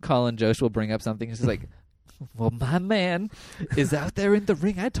know, Colin Jost will bring up something, and she's like, well, my man is out there in the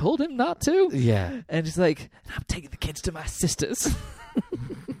ring. I told him not to. Yeah. And she's like, I'm taking the kids to my sister's.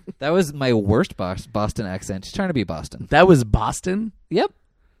 That was my worst Boston accent. She's trying to be Boston. That was Boston? Yep.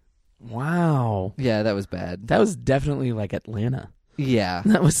 Wow. Yeah, that was bad. That was definitely like Atlanta. Yeah.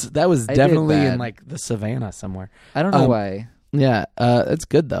 That was I did definitely in bad. like the savannah somewhere. I don't know why. Yeah, it's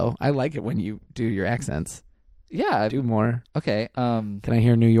good though. I like it when you do your accents. Yeah. Do more. Okay. Can I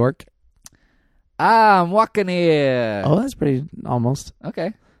hear New York? I'm walking here. Oh, that's pretty almost.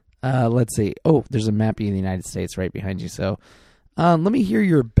 Okay. Let's see. Oh, there's a map of the United States right behind you. So, let me hear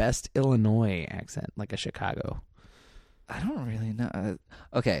your best Illinois accent, like a Chicago. I don't really know.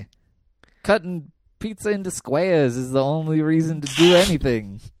 Okay. Cutting pizza into squares is the only reason to do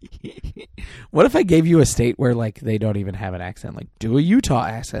anything. What if I gave you a state where like they don't even have an accent? Like, do a Utah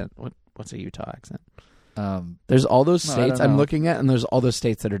accent. What's a Utah accent? There's all those No, I states don't I'm know. looking at, and there's all those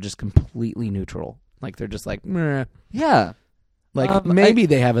states that are just completely neutral. Like they're just like, meh. Yeah. Like maybe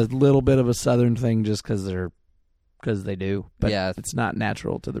they have a little bit of a southern thing just because they do, but Yeah. it's not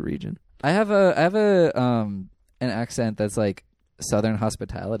natural to the region. I have a an accent that's like Southern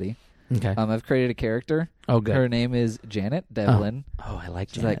hospitality. Okay. I've created a character. Oh, good. Her name is Janet Devlin. Oh, I like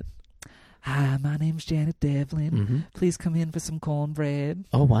She's Janet. Hi, my name's Janet Devlin. Mm-hmm. Please come in for some cornbread.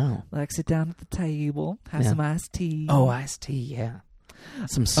 Oh, wow. Sit down at the table. Have Yeah. some iced tea. Oh, iced tea, yeah.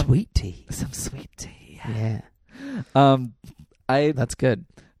 Some sweet tea. Some sweet tea. Yeah. That's good.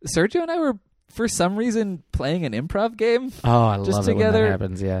 Sergio and I were for some reason playing an improv game Oh, I Just love it when together. that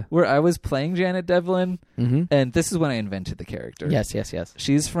happens, yeah. where I was playing Janet Devlin, Mm-hmm. and this is when I invented the character. Yes.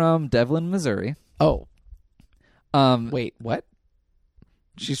 She's from Devlin, Missouri. Oh, Um, wait, what?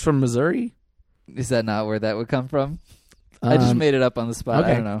 She's from Missouri? is that not where that would come from? I just made it up on the spot.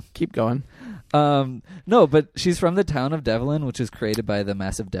 okay. I don't know. Keep going. No, but she's from the town of Devlin, which was created by the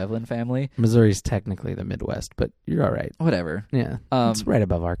massive Devlin family. Missouri's technically the Midwest, but you're all right. Whatever. Yeah. it's right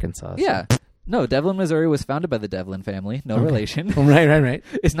above Arkansas. so- Yeah. No, Devlin, Missouri was founded by the Devlin family. No Okay. relation. Oh, right.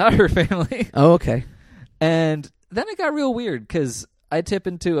 It's not her family. Oh, okay. And then it got real weird because I tip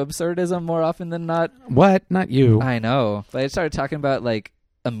into absurdism more often than not. What? Not you. I know. But I started talking about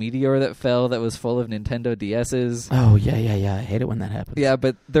a meteor that fell that was full of Nintendo DSs. Oh, yeah. I hate it when that happens. Yeah,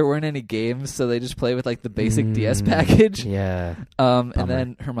 but there weren't any games, so they just play with like the basic DS package. Yeah. And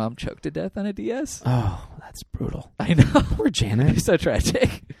then her mom choked to death on a DS. Oh, that's brutal. I know. Poor Janet. It's so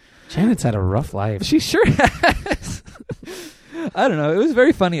tragic. Janet's had a rough life. She sure has. I don't know. It was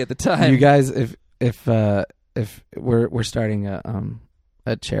very funny at the time. You guys, if we're starting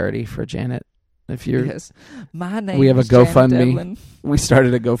a charity for Janet. If you're, yes. My name. We have a is Janet GoFundMe. Devlin. We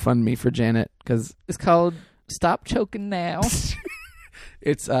started a GoFundMe for Janet because It's called "Stop Choking Now."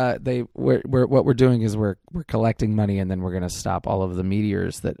 it's what we're doing is we're collecting money and then we're gonna stop all of the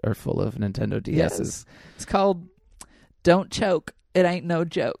meteors that are full of Nintendo DSs. Yes. It's called "Don't Choke. It Ain't No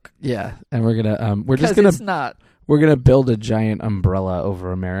Joke." Yeah, and we're gonna It's not. we're gonna build a giant umbrella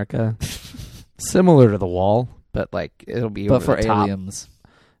over America, similar to the wall, but like it'll be But over for the top. aliens.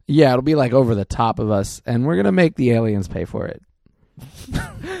 Yeah, it'll be like over the top of us, and we're gonna make the aliens pay for it.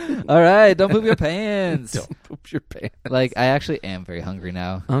 All right, don't move your pants. Don't poop your pants. Like, I actually am very hungry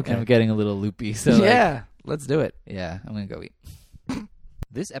now. Okay. I'm getting a little loopy. So Yeah, let's do it. yeah, I'm going to go eat.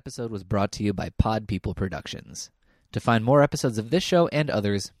 This episode was brought to you by Pod People Productions. To find more episodes of this show and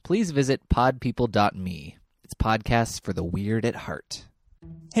others, please visit podpeople.me. It's podcasts for the weird at heart.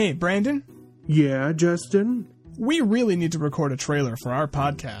 Hey, Brandon, Yeah, Justin? we really need to record a trailer for our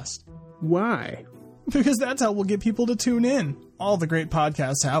podcast. Why? Because that's how we'll get people to tune in. All the great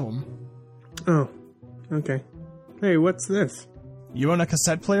podcasts have them. Oh, okay. Hey, what's this? You own a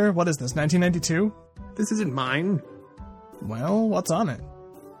cassette player? What is this, 1992? This isn't mine. Well, what's on it?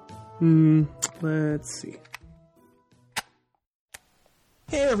 Let's see.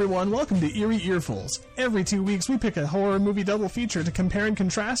 Hey everyone, welcome to Eerie Earfuls. Every 2 weeks we pick a horror movie double feature to compare and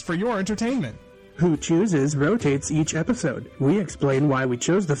contrast for your entertainment. Who Chooses rotates each episode. We explain why we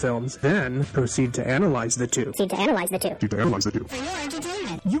chose the films, then proceed to analyze the two. To analyze the two. For your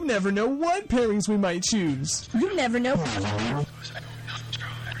entertainment. You never know what pairings we might choose. You never know.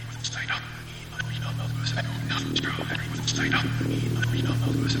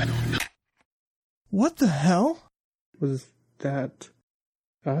 What the hell? Was that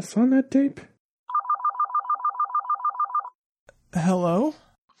us on that tape? Hello?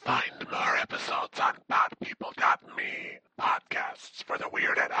 Find more episodes on podpeople.me. Podcasts for the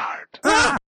weird at heart.